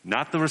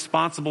 Not the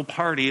responsible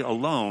party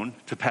alone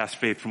to pass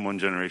faith from one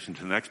generation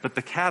to the next, but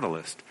the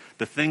catalyst,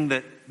 the thing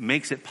that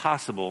makes it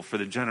possible for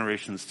the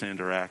generations to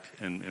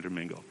interact and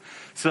intermingle.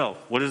 So,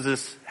 what does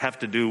this have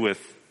to do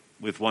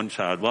with one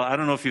child? Well, I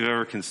don't know if you've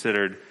ever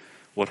considered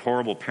what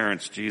horrible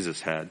parents Jesus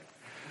had,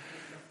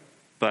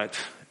 but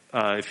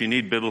if you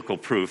need biblical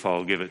proof,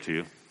 I'll give it to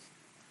you.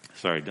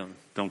 Sorry,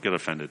 don't get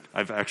offended.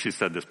 I've actually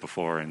said this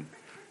before, and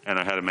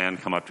I had a man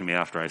come up to me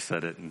after I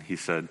said it, and he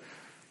said,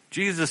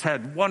 Jesus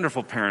had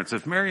wonderful parents.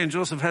 If Mary and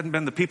Joseph hadn't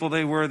been the people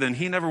they were, then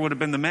he never would have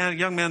been the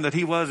young man that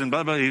he was, and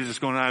blah, blah. He was just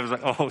going, I was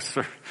like, oh,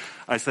 sir.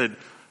 I said,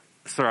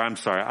 sir, I'm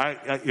sorry.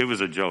 It was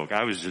a joke.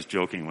 I was just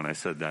joking when I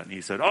said that. And he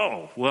said,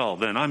 oh, well,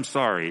 then I'm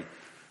sorry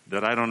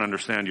that I don't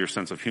understand your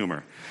sense of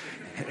humor.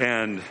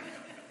 And,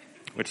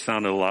 which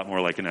sounded a lot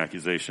more like an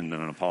accusation than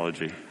an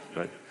apology.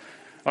 But,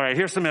 all right,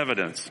 here's some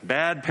evidence.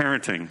 Bad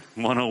parenting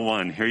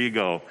 101. Here you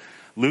go.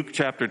 Luke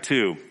chapter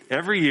 2.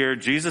 Every year,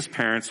 Jesus'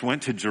 parents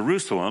went to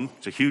Jerusalem,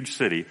 it's a huge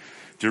city,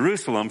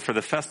 Jerusalem for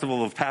the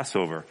festival of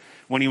Passover.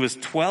 When he was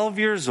 12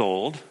 years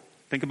old,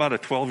 think about a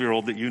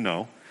 12-year-old that you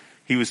know.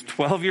 He was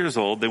 12 years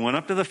old. They went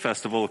up to the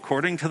festival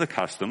according to the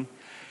custom.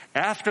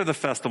 After the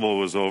festival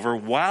was over,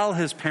 while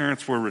his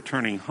parents were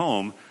returning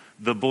home,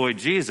 the boy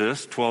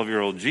Jesus,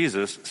 12-year-old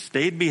Jesus,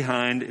 stayed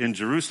behind in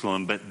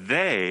Jerusalem, but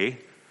they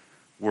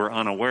were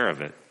unaware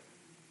of it.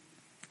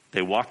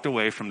 They walked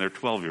away from their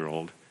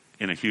 12-year-old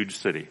in a huge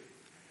city.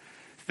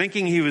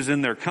 thinking he was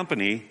in their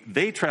company,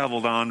 they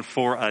traveled on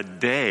for a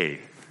day.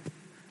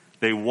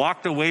 They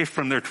walked away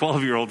from their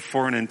 12-year-old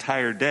for an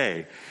entire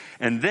day.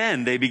 And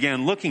then they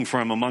began looking for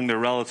him among their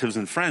relatives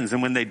and friends.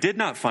 And when they did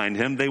not find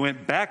him, they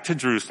went back to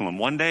Jerusalem,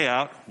 one day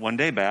out, one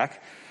day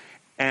back.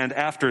 And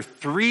after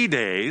 3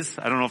 days,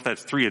 I don't know if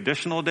that's 3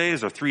 additional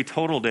days or 3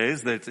 total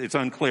days, it's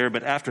unclear,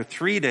 but after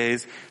 3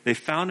 days, they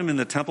found him in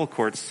the temple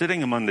courts,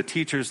 sitting among the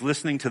teachers,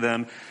 listening to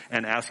them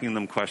and asking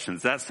them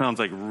questions. That sounds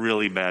like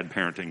really bad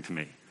parenting to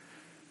me.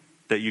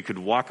 That you could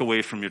walk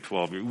away from your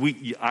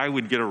 12-year-old. I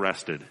would get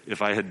arrested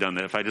if I had done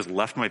that, if I just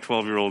left my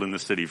 12-year-old in the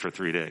city for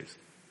 3 days.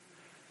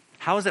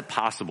 How is it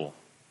possible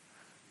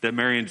that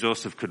Mary and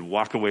Joseph could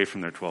walk away from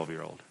their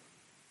 12-year-old?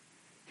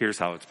 Here's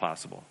how it's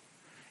possible.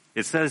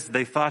 It says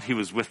they thought he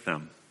was with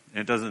them.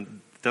 And it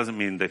doesn't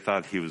mean they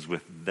thought he was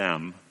with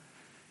them.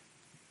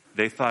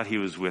 They thought he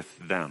was with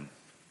them.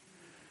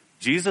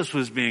 Jesus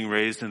was being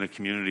raised in a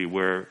community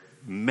where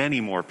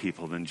many more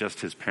people than just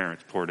his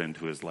parents poured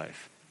into his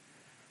life.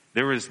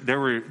 There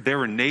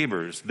were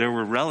neighbors, there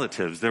were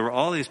relatives, there were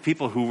all these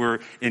people who were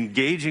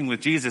engaging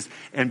with Jesus,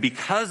 and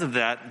because of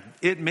that,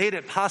 it made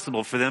it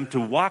possible for them to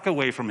walk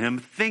away from him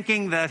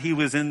thinking that he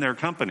was in their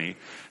company,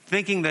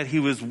 thinking that he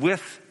was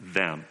with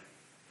them.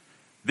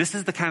 This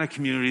is the kind of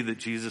community that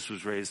Jesus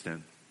was raised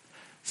in.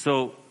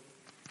 So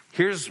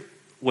here's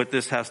what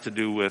this has to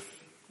do with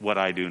what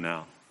I do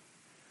now.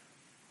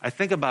 I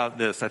think about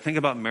this. I think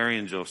about Mary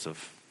and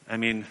Joseph. I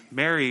mean,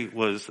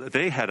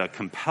 they had a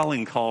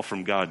compelling call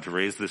from God to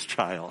raise this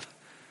child.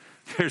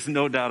 There's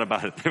no doubt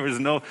about it.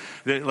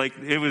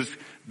 It was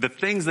the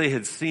things they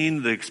had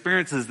seen, the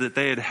experiences that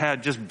they had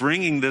had just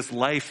bringing this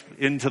life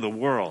into the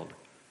world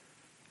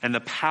and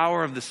the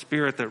power of the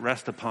Spirit that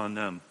rests upon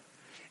them.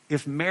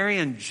 If Mary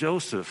and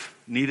Joseph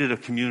needed a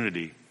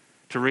community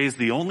to raise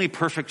the only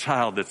perfect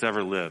child that's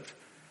ever lived,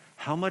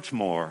 how much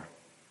more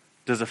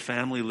does a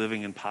family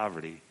living in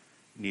poverty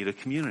need a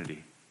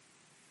community?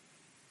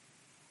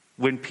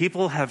 When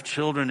people have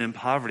children in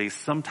poverty,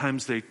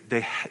 sometimes they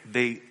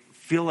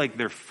feel like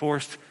they're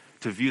forced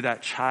to view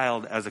that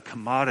child as a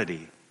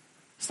commodity,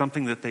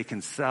 something that they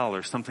can sell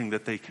or something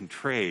that they can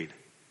trade.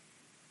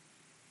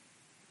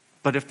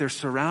 But if they're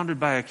surrounded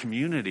by a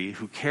community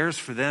who cares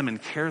for them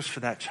and cares for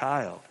that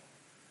child,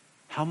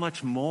 how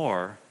much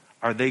more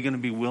are they going to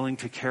be willing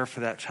to care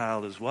for that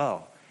child as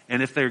well?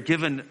 And if they're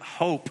given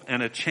hope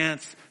and a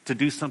chance to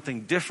do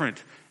something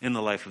different in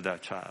the life of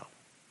that child.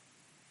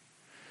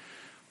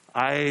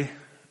 I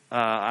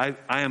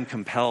am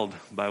compelled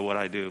by what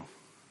I do.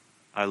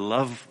 I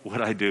love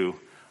what I do.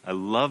 I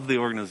love the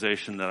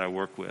organization that I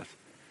work with.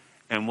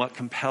 And what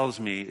compels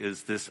me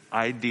is this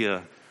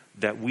idea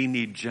that we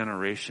need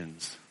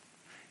generations.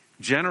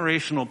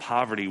 Generational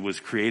poverty was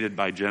created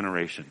by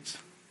generations.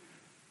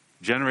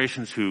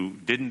 Generations who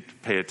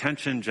didn't pay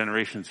attention,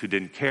 generations who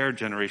didn't care,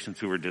 generations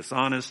who were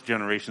dishonest,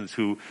 generations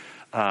who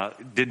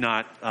did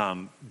not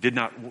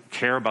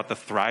care about the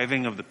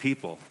thriving of the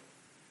people.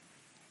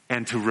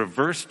 And to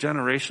reverse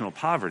generational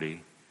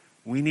poverty,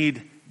 we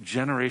need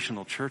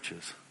generational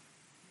churches.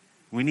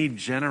 We need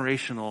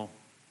generational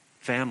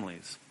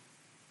families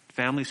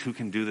who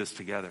can do this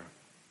together.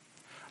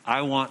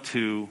 I want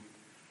to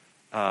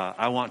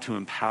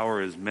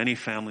empower as many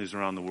families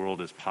around the world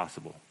as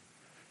possible,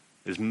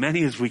 as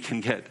many as we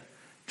can get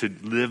to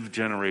live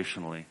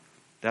generationally.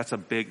 That's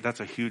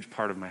a huge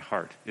part of my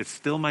heart. It's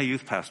still my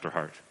youth pastor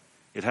heart.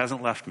 It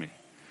hasn't left me.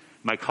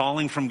 My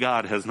calling from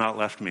God has not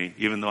left me,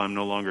 even though I'm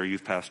no longer a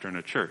youth pastor in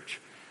a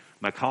church.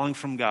 My calling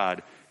from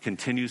God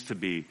continues to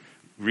be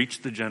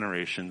reach the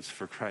generations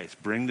for Christ.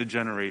 Bring the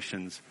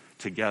generations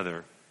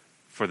together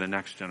for the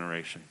next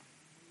generation.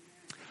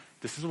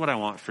 This is what I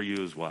want for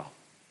you as well.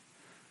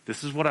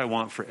 This is what I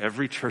want for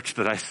every church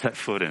that I set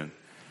foot in.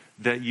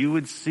 That you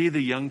would see the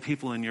young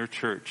people in your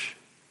church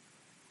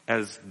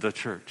as the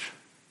church.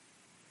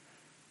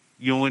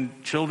 You know,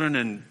 when children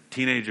and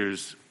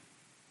teenagers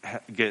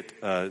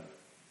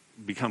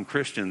become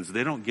Christians,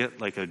 they don't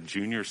get like a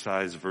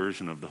junior-sized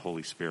version of the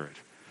Holy Spirit.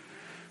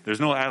 There's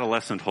no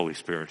adolescent Holy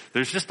Spirit.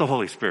 There's just the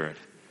Holy Spirit,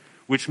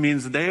 which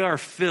means they are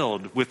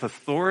filled with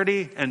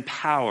authority and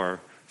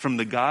power from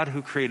the God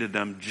who created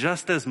them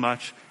just as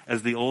much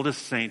as the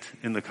oldest saint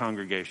in the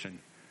congregation.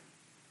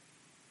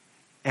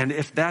 And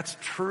if that's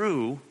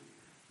true,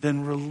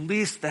 then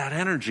release that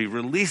energy,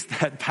 release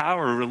that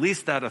power,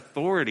 release that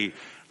authority.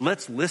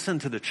 Let's listen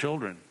to the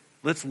children.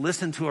 Let's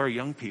listen to our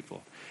young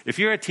people. If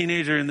you're a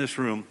teenager in this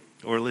room,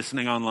 or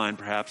listening online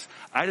perhaps,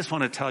 I just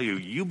want to tell you,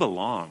 you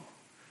belong.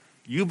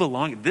 You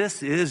belong.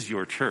 This is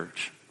your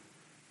church.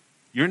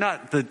 You're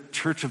not the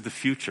church of the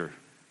future.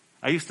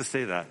 I used to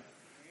say that.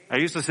 I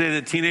used to say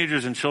that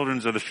teenagers and children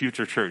are the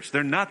future church.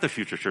 They're not the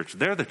future church.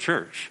 They're the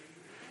church.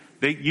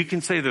 You can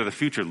say they're the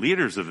future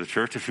leaders of the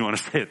church if you want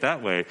to say it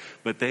that way,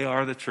 but they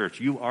are the church.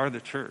 You are the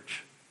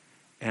church.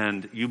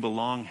 And you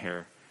belong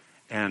here.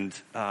 And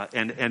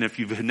if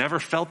you've never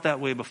felt that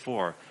way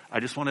before, I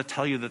just want to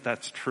tell you that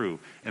that's true.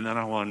 And then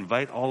I want to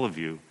invite all of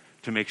you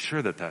to make sure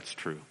that that's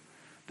true.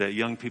 That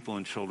young people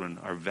and children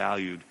are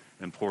valued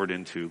and poured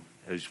into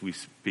as we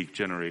speak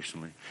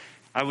generationally.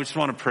 I just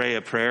want to pray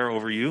a prayer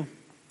over you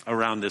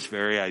around this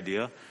very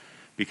idea,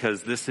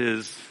 because this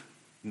is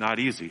not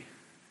easy.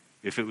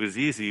 If it was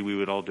easy, we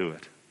would all do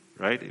it,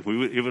 right? It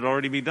would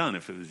already be done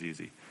if it was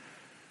easy.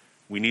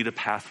 We need a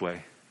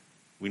pathway.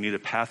 We need a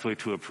pathway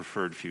to a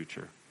preferred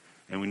future,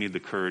 and we need the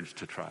courage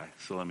to try.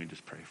 So let me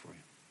just pray for you.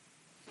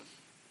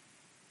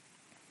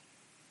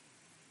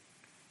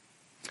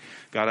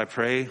 God, I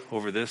pray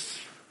over this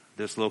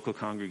local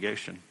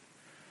congregation.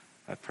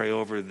 I pray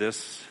over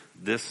this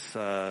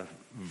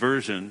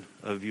version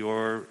of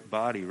your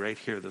body right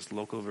here, this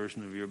local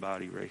version of your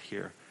body right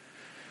here.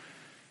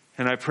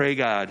 And I pray,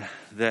 God,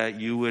 that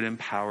you would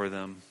empower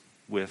them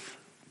with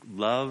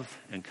love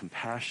and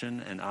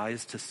compassion and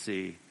eyes to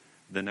see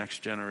the next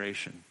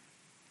generation.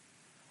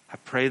 I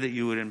pray that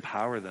you would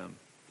empower them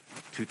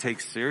to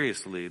take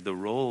seriously the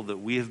role that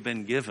we have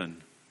been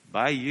given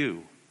by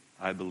you,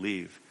 I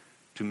believe,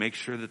 to make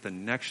sure that the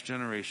next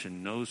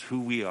generation knows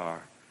who we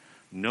are,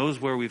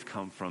 knows where we've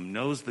come from,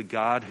 knows the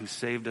God who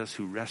saved us,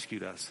 who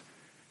rescued us,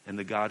 and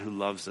the God who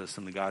loves us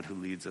and the God who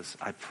leads us.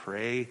 I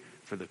pray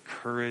for the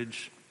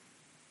courage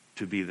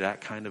to be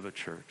that kind of a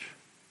church.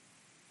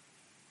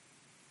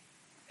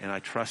 And I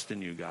trust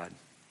in you, God.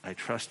 I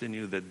trust in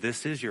you that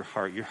this is your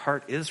heart. Your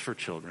heart is for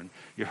children.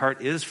 Your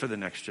heart is for the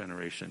next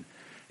generation.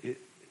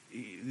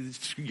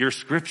 Your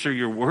scripture,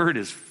 your word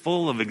is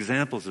full of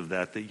examples of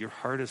that your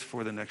heart is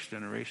for the next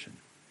generation.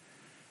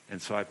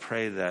 And so I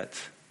pray that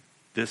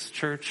this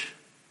church,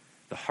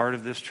 the heart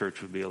of this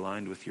church, would be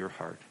aligned with your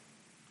heart.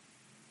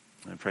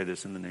 And I pray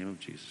this in the name of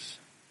Jesus.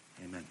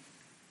 Amen.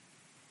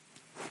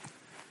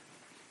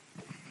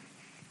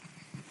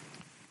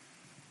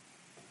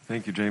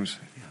 Thank you, James.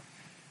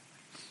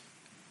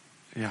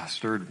 Yeah,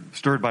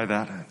 stirred by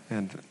that,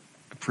 and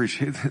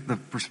appreciate the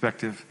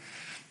perspective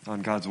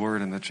on God's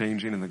word and the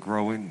changing and the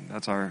growing.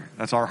 That's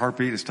our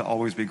heartbeat, is to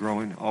always be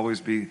growing,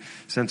 always be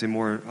sensing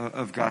more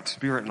of God's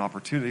Spirit and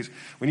opportunities.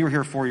 When you were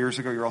here 4 years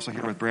ago, you're also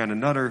here with Brandon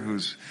Nutter,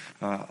 who's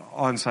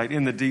on site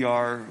in the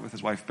DR with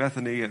his wife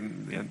Bethany,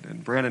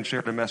 and Brandon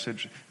shared a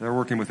message. They're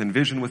working with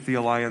Envision with the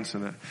Alliance,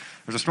 and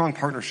there's a strong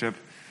partnership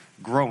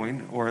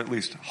growing, or at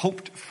least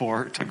hoped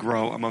for to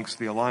grow, amongst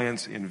the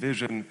Alliance,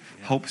 Envision,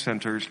 Hope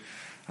Centers.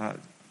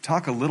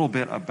 Talk a little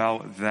bit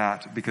about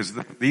that, because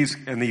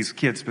these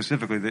kids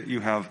specifically that you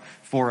have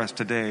for us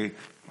today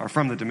are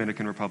from the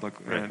Dominican Republic,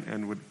 right,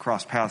 and would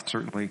cross paths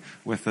certainly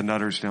with the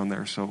Nutters down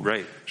there. So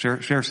right.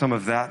 Share some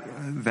of that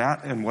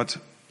and what's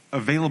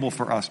available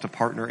for us to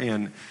partner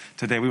in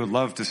today. We would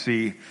love to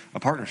see a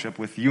partnership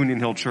with Union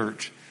Hill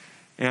Church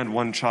and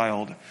One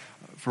Child.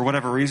 For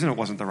whatever reason, it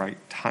wasn't the right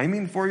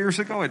timing 4 years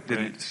ago. It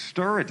didn't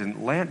stir. It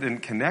didn't land.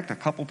 Didn't connect. A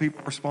couple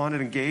people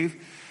responded and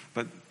gave,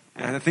 but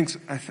I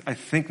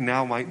think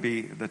now might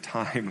be the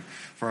time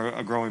for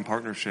a growing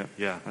partnership.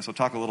 Yeah. So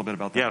talk a little bit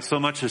about that. Yeah, so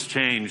much has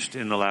changed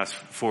in the last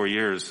 4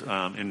 years,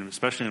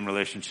 especially in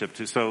relationship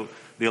to, so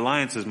the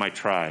Alliance is my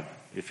tribe,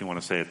 if you want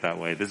to say it that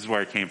way. This is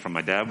where I came from.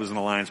 My dad was an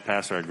Alliance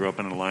pastor. I grew up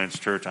in an Alliance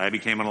church. I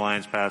became an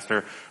Alliance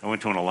pastor. I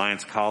went to an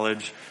Alliance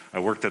college. I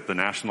worked at the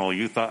National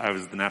Youth, I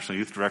was the National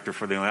Youth Director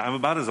for the Alliance. I'm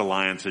about as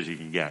Alliance as you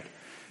can get.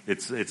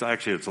 It's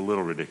a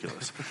little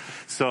ridiculous.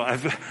 So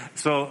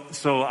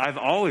I've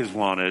always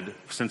wanted,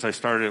 since I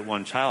started at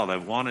One Child,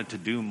 I've wanted to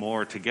do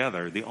more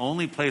together. The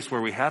only place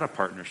where we had a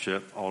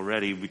partnership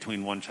already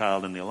between One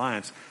Child and the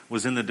Alliance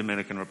was in the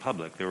Dominican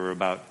Republic. There were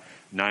about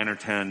 9 or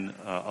 10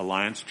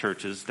 Alliance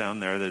churches down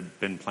there that had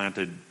been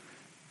planted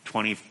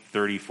 20,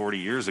 30, 40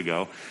 years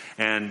ago.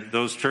 And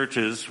those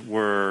churches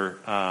were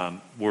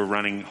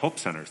running Hope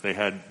Centers. They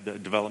had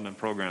development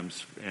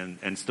programs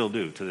and still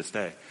do to this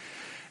day.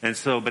 And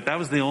so, but that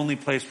was the only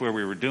place where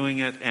we were doing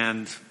it,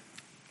 and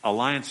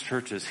Alliance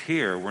churches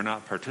here were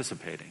not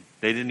participating.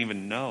 They didn't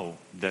even know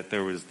that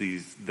there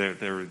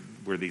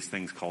were these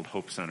things called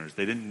Hope Centers.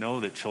 They didn't know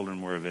that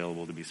children were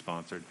available to be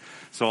sponsored.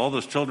 So all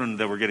those children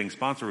that were getting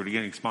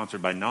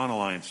sponsored by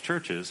non-Alliance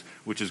churches,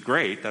 which is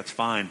great, that's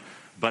fine.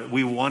 But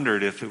we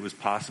wondered if it was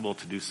possible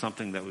to do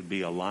something that would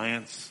be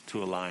Alliance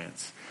to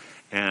Alliance.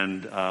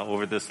 And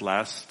over this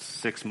last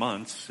 6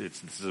 months,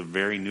 this is a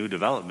very new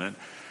development.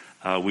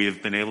 We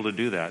have been able to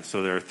do that.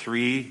 So there are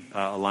 3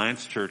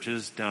 Alliance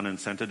churches down in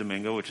Santo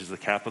Domingo, which is the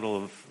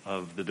capital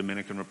of the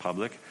Dominican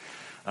Republic.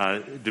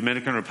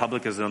 Dominican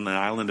Republic is on the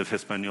island of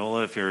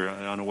Hispaniola. If you're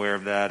unaware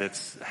of that,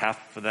 it's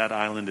half of that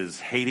island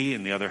is Haiti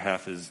and the other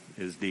half is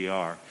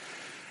DR.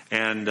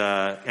 And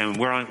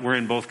we're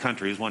in both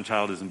countries. One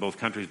Child is in both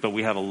countries, but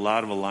we have a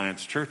lot of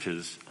Alliance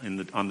churches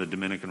on the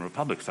Dominican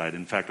Republic side.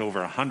 In fact, over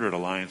 100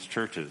 Alliance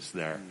churches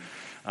there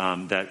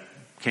that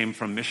came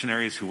from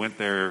missionaries who went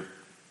there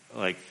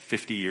like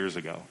 50 years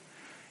ago.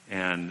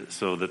 And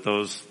so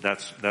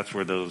that's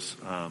where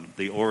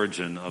the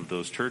origin of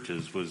those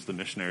churches was the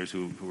missionaries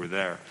who were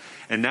there.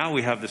 And now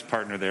we have this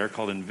partner there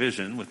called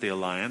Envision with the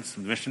Alliance.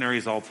 The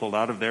missionaries all pulled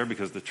out of there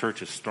because the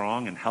church is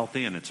strong and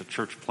healthy, and it's a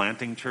church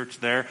planting church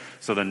there.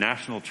 So the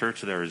national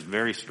church there is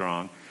very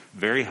strong,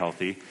 very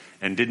healthy,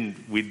 and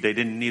they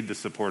didn't need the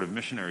support of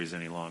missionaries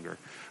any longer.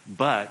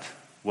 But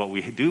what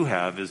we do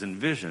have is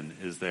Envision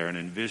is there, and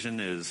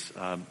Envision is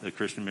the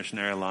Christian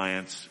Missionary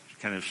Alliance,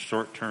 kind of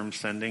short-term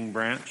sending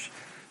branch.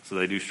 So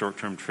they do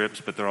short-term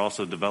trips, but they're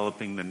also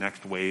developing the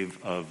next wave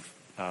of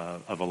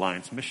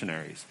Alliance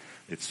missionaries.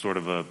 It's sort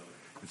of a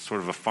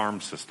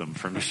farm system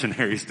for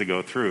missionaries to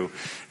go through,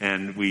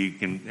 and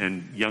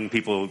young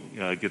people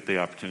get the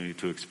opportunity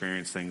to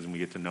experience things, and we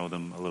get to know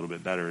them a little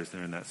bit better as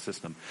they're in that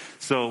system.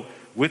 So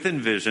with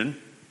Envision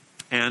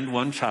and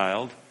One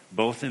Child,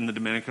 both in the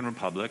Dominican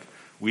Republic,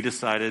 we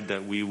decided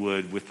that we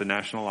would, with the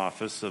national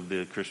office of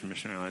the Christian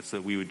Missionary Alliance,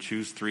 that we would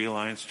choose 3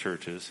 Alliance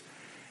churches,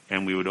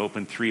 and we would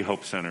open 3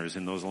 Hope Centers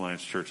in those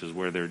Alliance churches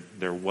where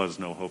there was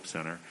no Hope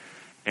Center.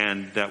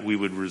 And that we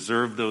would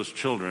reserve those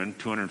children,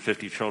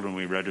 250 children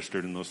we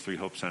registered in those 3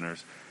 Hope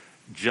Centers,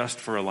 just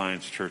for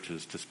Alliance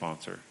churches to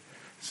sponsor.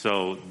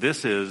 So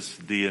this is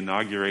the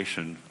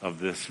inauguration of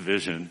this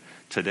vision.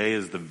 Today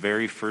is the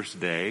very first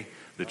day.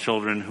 The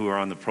children who are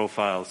on the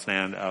profile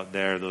stand out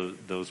there,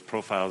 those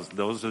profiles,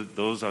 those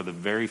are the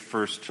very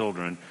first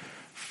children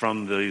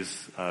from these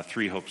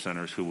 3 Hope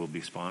Centers who will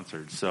be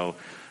sponsored. So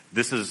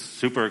this is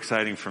super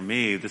exciting for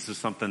me. This is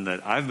something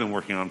that I've been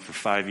working on for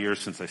 5 years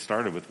since I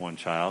started with One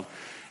Child.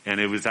 And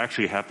it was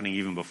actually happening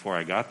even before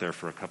I got there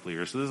for a couple of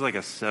years. So this is like a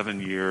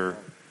 7-year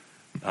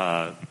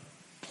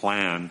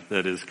plan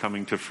that is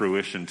coming to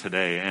fruition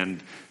today.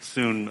 And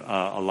soon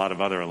a lot of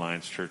other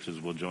Alliance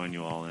churches will join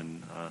you all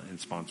in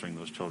sponsoring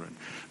those children.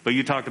 But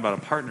you talked about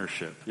a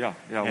partnership. Yeah.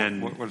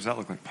 And what does that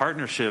look like?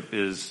 Partnership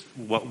is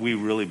what we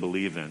really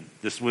believe in.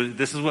 This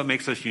is what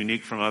makes us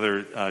unique from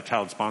other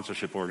child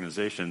sponsorship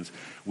organizations.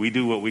 We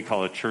do what we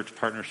call a church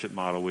partnership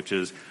model, which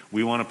is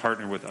we want to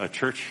partner with a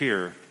church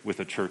here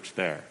with a church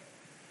there.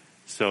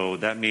 So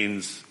that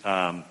means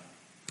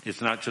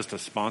it's not just a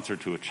sponsor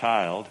to a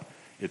child.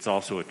 It's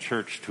also a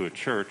church to a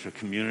church, a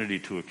community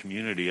to a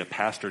community, a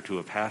pastor to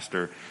a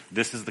pastor.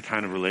 This is the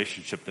kind of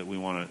relationship that we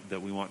want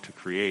to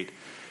create,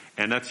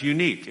 and that's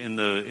unique in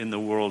the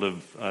world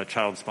of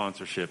child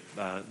sponsorship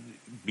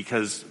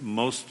because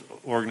most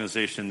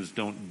organizations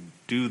don't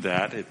do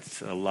that.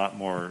 It's a lot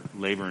more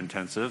labor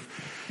intensive,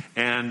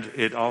 and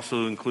it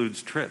also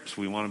includes trips.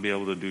 We want to be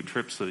able to do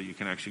trips so that you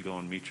can actually go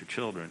and meet your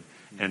children.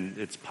 And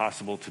it's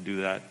possible to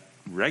do that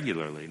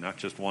regularly, not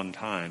just one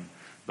time,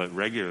 but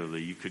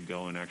regularly. You could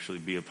go and actually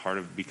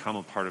become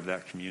a part of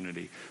that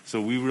community.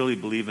 So we really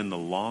believe in the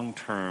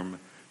long-term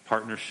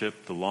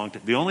partnership,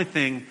 the only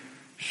thing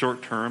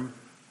short-term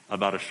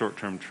about a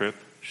short-term trip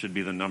should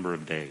be the number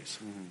of days.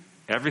 Mm-hmm.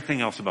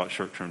 Everything else about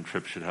short-term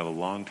trips should have a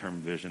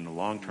long-term vision, a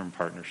long-term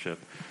partnership,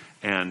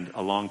 and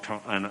a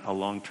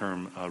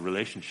long-term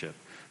relationship.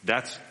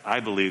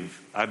 I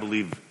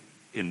believe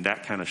in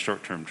that kind of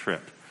short-term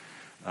trip.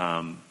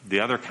 The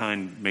other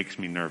kind makes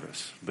me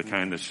nervous. The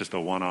kind that's just a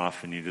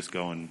one-off and you just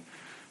go and,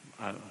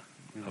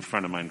 a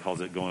friend of mine calls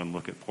it go and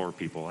look at poor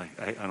people.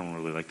 I don't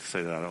really like to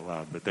say that out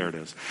loud, but there it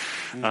is.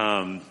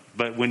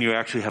 But when you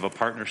actually have a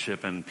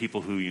partnership and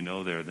people who you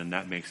know there, then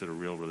that makes it a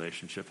real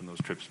relationship and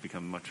those trips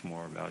become much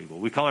more valuable.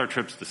 We call our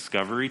trips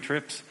discovery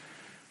trips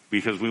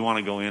because we want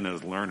to go in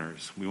as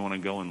learners. We want to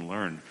go and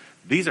learn.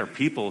 These are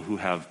people who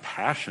have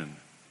passion.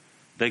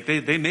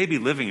 They may be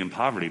living in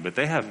poverty, but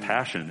they have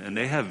passion and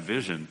they have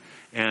vision.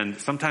 And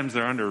sometimes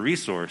they're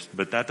under-resourced,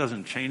 but that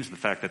doesn't change the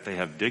fact that they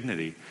have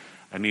dignity.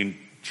 I mean,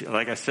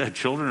 like I said,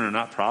 children are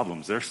not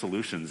problems. They're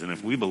solutions. And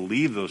if we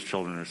believe those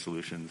children are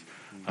solutions,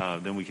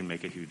 then we can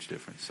make a huge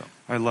difference. So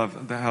I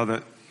love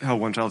how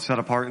One Child set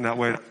apart in that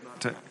way.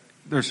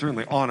 There's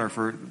certainly honor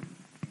for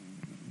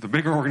the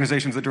bigger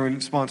organizations that doing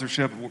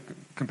sponsorship,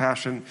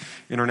 Compassion,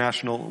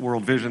 International,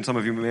 World Vision. Some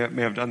of you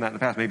may have done that in the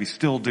past, maybe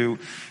still do.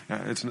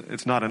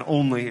 It's not an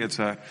only, it's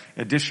a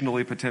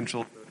additionally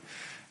potential.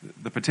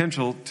 The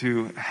potential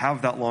to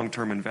have that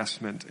long-term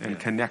investment and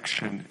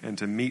connection and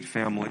to meet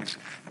families.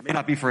 It may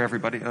not be for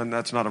everybody, and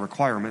that's not a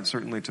requirement,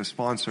 certainly to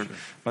sponsor,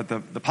 but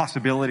the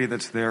possibility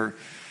that's there,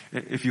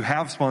 if you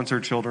have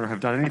sponsored children or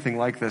have done anything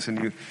like this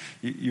and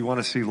you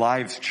want to see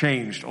lives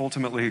changed,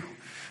 ultimately,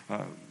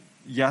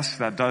 yes,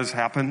 that does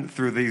happen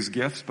through these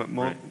gifts, but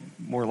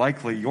more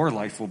likely your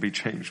life will be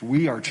changed.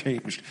 We are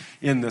changed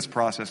in this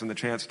process, and the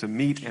chance to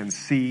meet and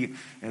see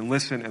and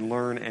listen and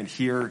learn and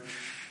hear.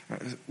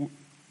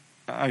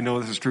 I know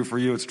this is true for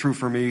you. It's true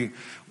for me.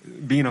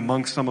 Being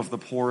amongst some of the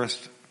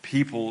poorest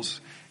peoples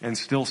and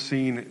still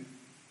seeing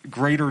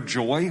greater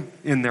joy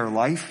in their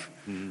life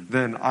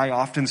than I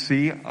often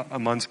see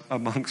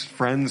amongst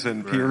friends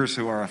and peers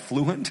who are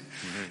affluent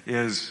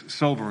is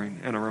sobering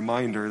and a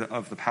reminder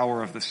of the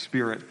power of the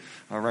Spirit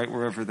right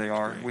wherever they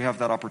are. We have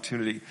that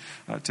opportunity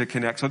to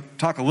connect. So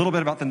talk a little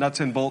bit about the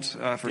nuts and bolts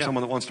for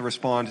someone that wants to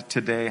respond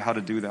today, how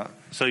to do that.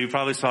 So you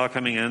probably saw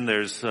coming in,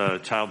 there's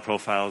child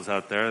profiles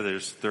out there.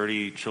 There's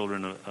 30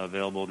 children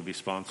available to be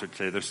sponsored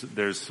today.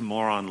 There's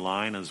more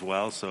online as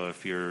well. So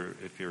if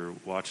you're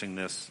watching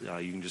this,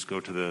 you can just go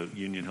to the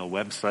Union Hill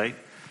website.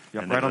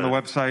 Yeah, right on the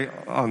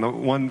website, on the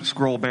one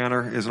scroll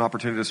banner is an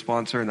opportunity to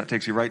sponsor, and that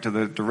takes you right to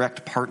the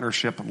direct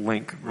partnership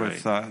link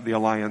with the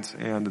Alliance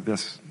and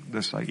this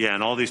site. Yeah,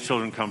 and all these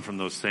children come from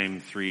those same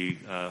 3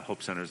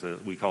 Hope Centers.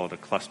 That we call it a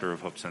cluster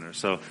of Hope Centers.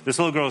 So this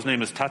little girl's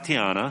name is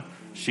Tatiana.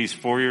 She's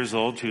 4 years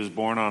old. She was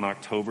born on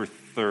October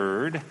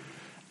 3rd.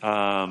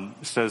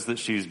 says that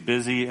she's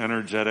busy,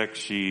 energetic,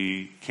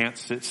 she can't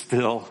sit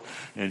still,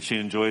 and she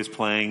enjoys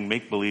playing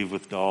make-believe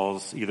with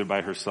dolls, either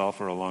by herself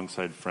or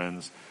alongside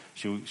friends.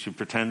 She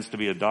pretends to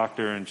be a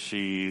doctor, and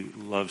she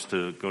loves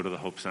to go to the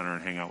Hope Center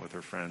and hang out with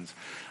her friends.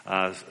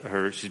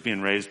 She's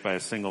being raised by a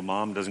single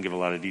mom. Doesn't give a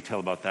lot of detail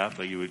about that,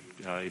 but you would,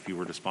 if you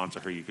were to sponsor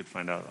her, you could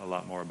find out a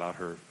lot more about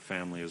her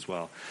family as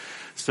well.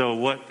 So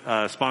what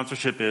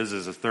sponsorship is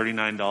a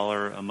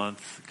 $39 a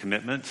month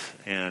commitment,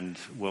 and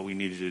what we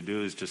need you to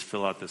do is just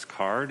fill out this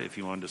card if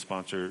you wanted to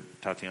sponsor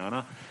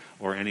Tatiana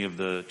or any of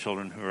the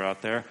children who are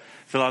out there.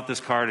 Fill out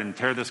this card and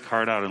tear this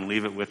card out and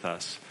leave it with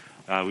us.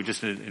 We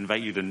just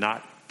invite you to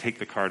not take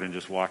the card and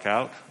just walk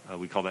out.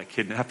 We call that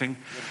kidnapping.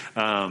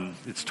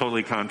 It's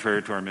totally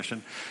contrary to our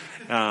mission.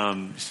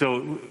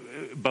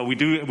 But we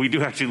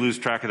do actually lose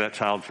track of that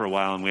child for a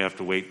while, and we have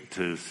to wait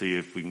to see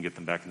if we can get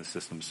them back in the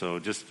system. So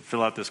just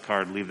fill out this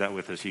card, leave that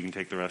with us. You can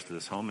take the rest of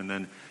this home, and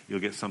then you'll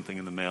get something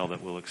in the mail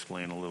that will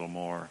explain a little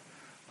more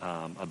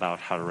about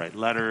how to write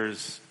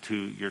letters to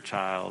your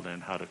child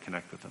and how to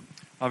connect with them.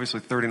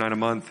 Obviously, $39 a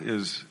month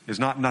is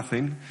not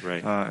nothing,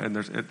 right? And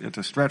it's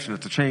a stretch and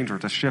it's a change or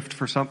it's a shift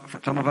for some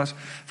of us.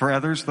 For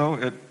others,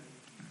 though,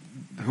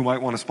 who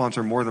might want to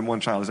sponsor more than one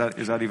child,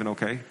 is that even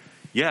okay?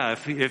 Yeah,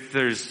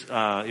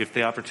 if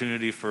the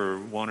opportunity for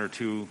one or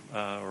two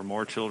or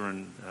more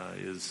children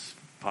is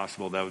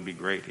possible, that would be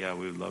great. Yeah,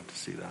 we would love to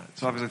see that.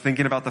 So obviously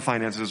thinking about the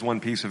finances is one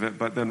piece of it,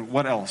 but then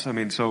what else? I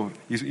mean, so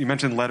you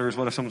mentioned letters.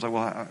 What if someone's like,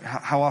 well,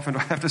 how often do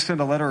I have to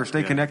send a letter or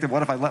stay connected?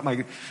 What if I let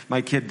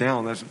my kid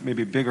down? There's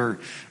maybe bigger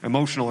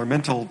emotional or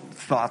mental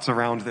thoughts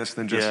around this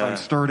than just I'm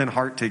stirred in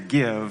heart to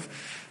give.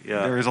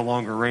 Yeah. There is a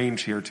longer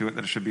range here to it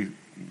that it should be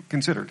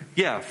considered.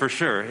 Yeah, for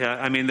sure. Yeah,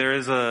 I mean, there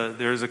is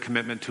a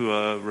commitment to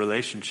a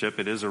relationship.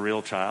 It is a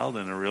real child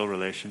and a real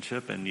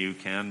relationship, and you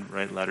can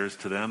write letters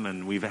to them,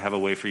 and we have a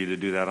way for you to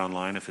do that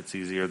online if it's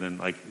easier than,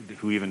 like,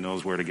 who even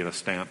knows where to get a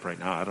stamp right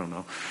now? I don't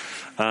know.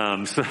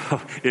 So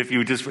if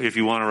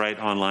you want to write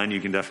online, you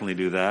can definitely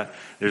do that.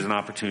 There's an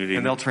opportunity.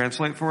 And they'll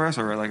translate for us,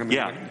 or like,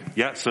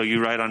 yeah. So you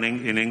write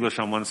in English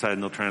on one side,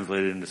 and they'll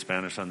translate it into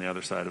Spanish on the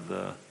other side of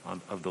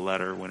the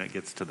letter when it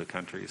gets to the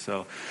country.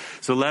 So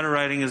letter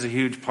writing is a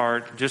huge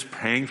part. Just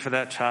praying for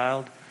that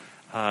child.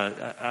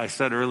 I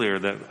said earlier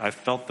that I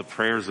felt the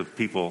prayers of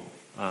people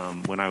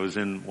when I was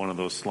in one of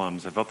those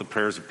slums. I felt the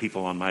prayers of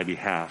people on my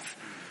behalf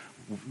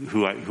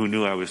who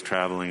knew I was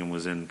traveling and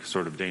was in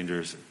sort of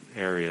dangerous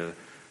area.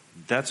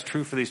 That's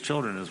true for these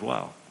children as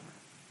well.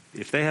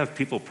 If they have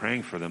people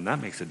praying for them,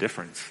 that makes a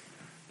difference.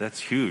 That's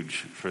huge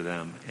for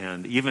them.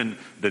 And even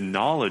the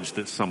knowledge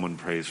that someone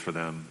prays for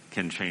them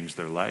can change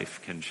their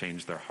life, can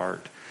change their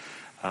heart.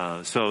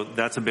 So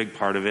that's a big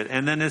part of it.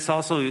 And then it's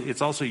also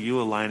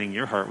you aligning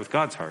your heart with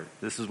God's heart.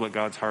 This is what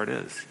God's heart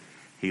is.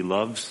 He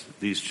loves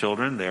these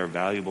children. They are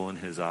valuable in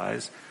His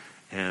eyes.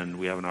 And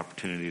we have an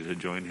opportunity to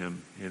join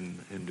Him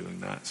in doing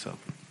that. So,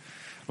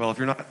 well, if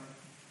you're not,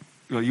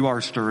 you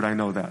are stirred, I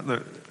know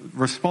that.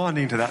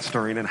 Responding to that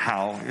stirring and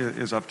how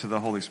is up to the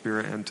Holy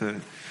Spirit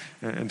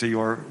and to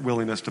your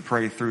willingness to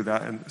pray through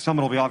that. And some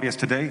it'll be obvious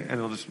today,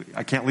 and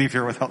I can't leave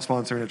here without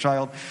sponsoring a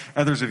child.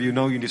 Others of you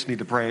know you just need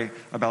to pray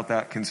about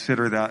that.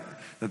 Consider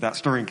that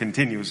stirring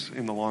continues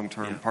in the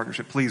long-term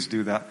partnership. Please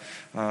do that.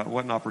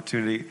 What an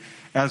opportunity.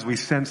 As we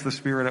sense the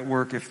Spirit at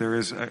work, if there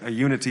is a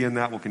unity in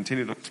that, we'll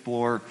continue to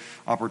explore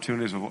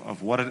opportunities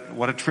of what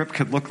a trip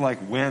could look like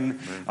when.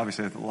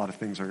 Obviously, a lot of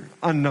things are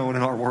unknown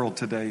in our world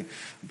today,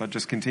 but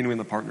just continuing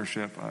the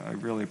partnership. I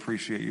really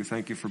appreciate you.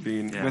 Thank you for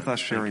being with us,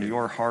 sharing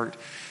your heart.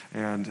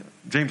 And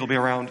James will be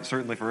around,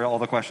 certainly, for all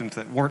the questions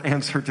that weren't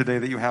answered today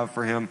that you have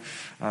for him.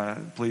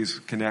 Please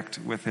connect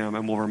with him,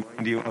 and we'll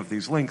remind you of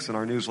these links in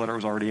our newsletter. It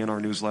was already in our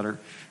newsletter,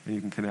 and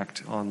you can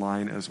connect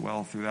online as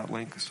well through that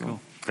link. So cool.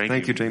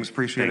 Thank you, James.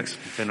 Appreciate it.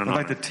 I'd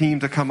like the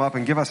team to come up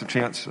and give us a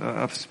chance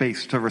of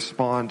space to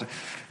respond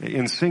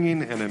in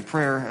singing and in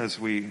prayer as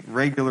we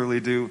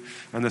regularly do.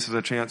 And this is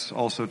a chance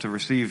also to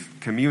receive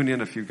communion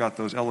if you've got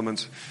those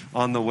elements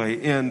on the way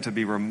in, to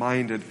be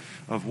reminded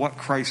of what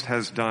Christ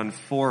has done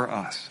for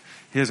us.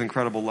 His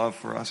incredible love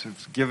for us,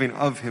 His giving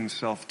of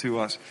Himself to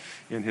us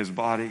in His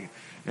body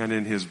and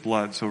in His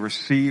blood. So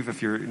receive,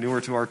 if you're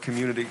newer to our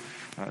community,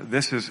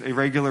 this is a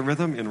regular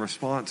rhythm in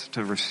response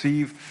to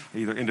receive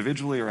either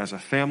individually or as a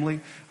family.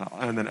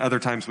 And then other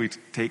times we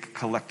take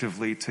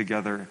collectively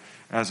together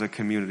as a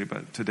community.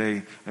 But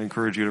today I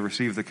encourage you to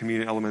receive the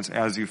communion elements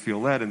as you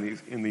feel led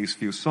in these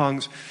few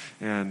songs.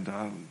 And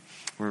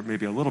we're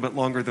maybe a little bit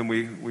longer than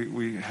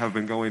we have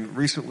been going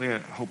recently. I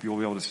hope you'll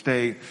be able to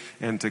stay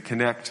and to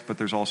connect, but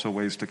there's also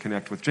ways to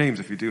connect with James.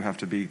 If you do have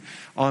to be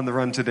on the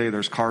run today,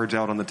 there's cards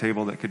out on the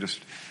table that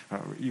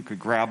you could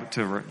grab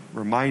to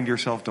remind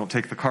yourself. Don't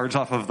take the cards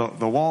off of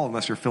the wall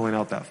unless you're filling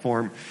out that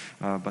form.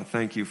 But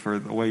thank you for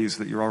the ways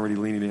that you're already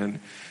leaning in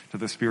to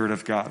the Spirit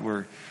of God.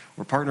 We're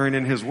partnering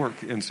in His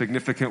work in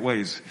significant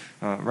ways.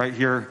 Right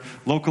here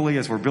locally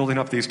as we're building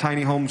up these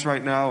tiny homes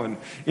right now. And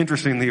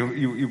interestingly,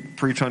 you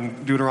preach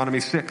on Deuteronomy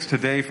 6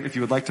 today. If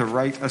you would like to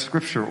write a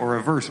scripture or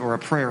a verse or a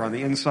prayer on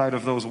the inside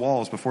of those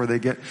walls before they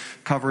get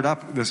covered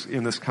up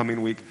in this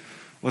coming week,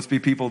 Let's be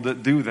people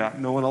that do that.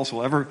 No one else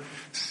will ever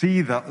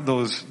see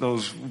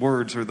those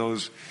words or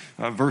those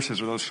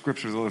verses or those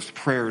scriptures or those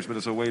prayers, but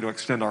it's a way to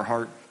extend our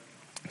heart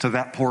to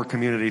that poor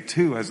community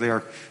too as they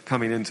are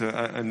coming into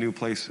a new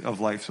place of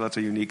life. So that's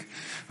a unique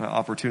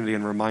opportunity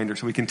and reminder.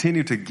 So we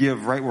continue to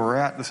give right where we're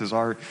at. This is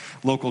our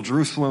local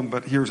Jerusalem,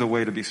 but here's a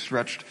way to be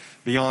stretched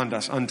beyond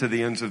us unto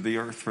the ends of the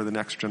earth for the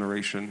next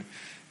generation,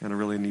 and a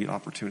really neat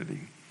opportunity.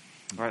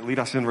 All right, lead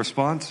us in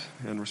response,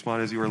 and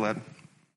respond as you are led.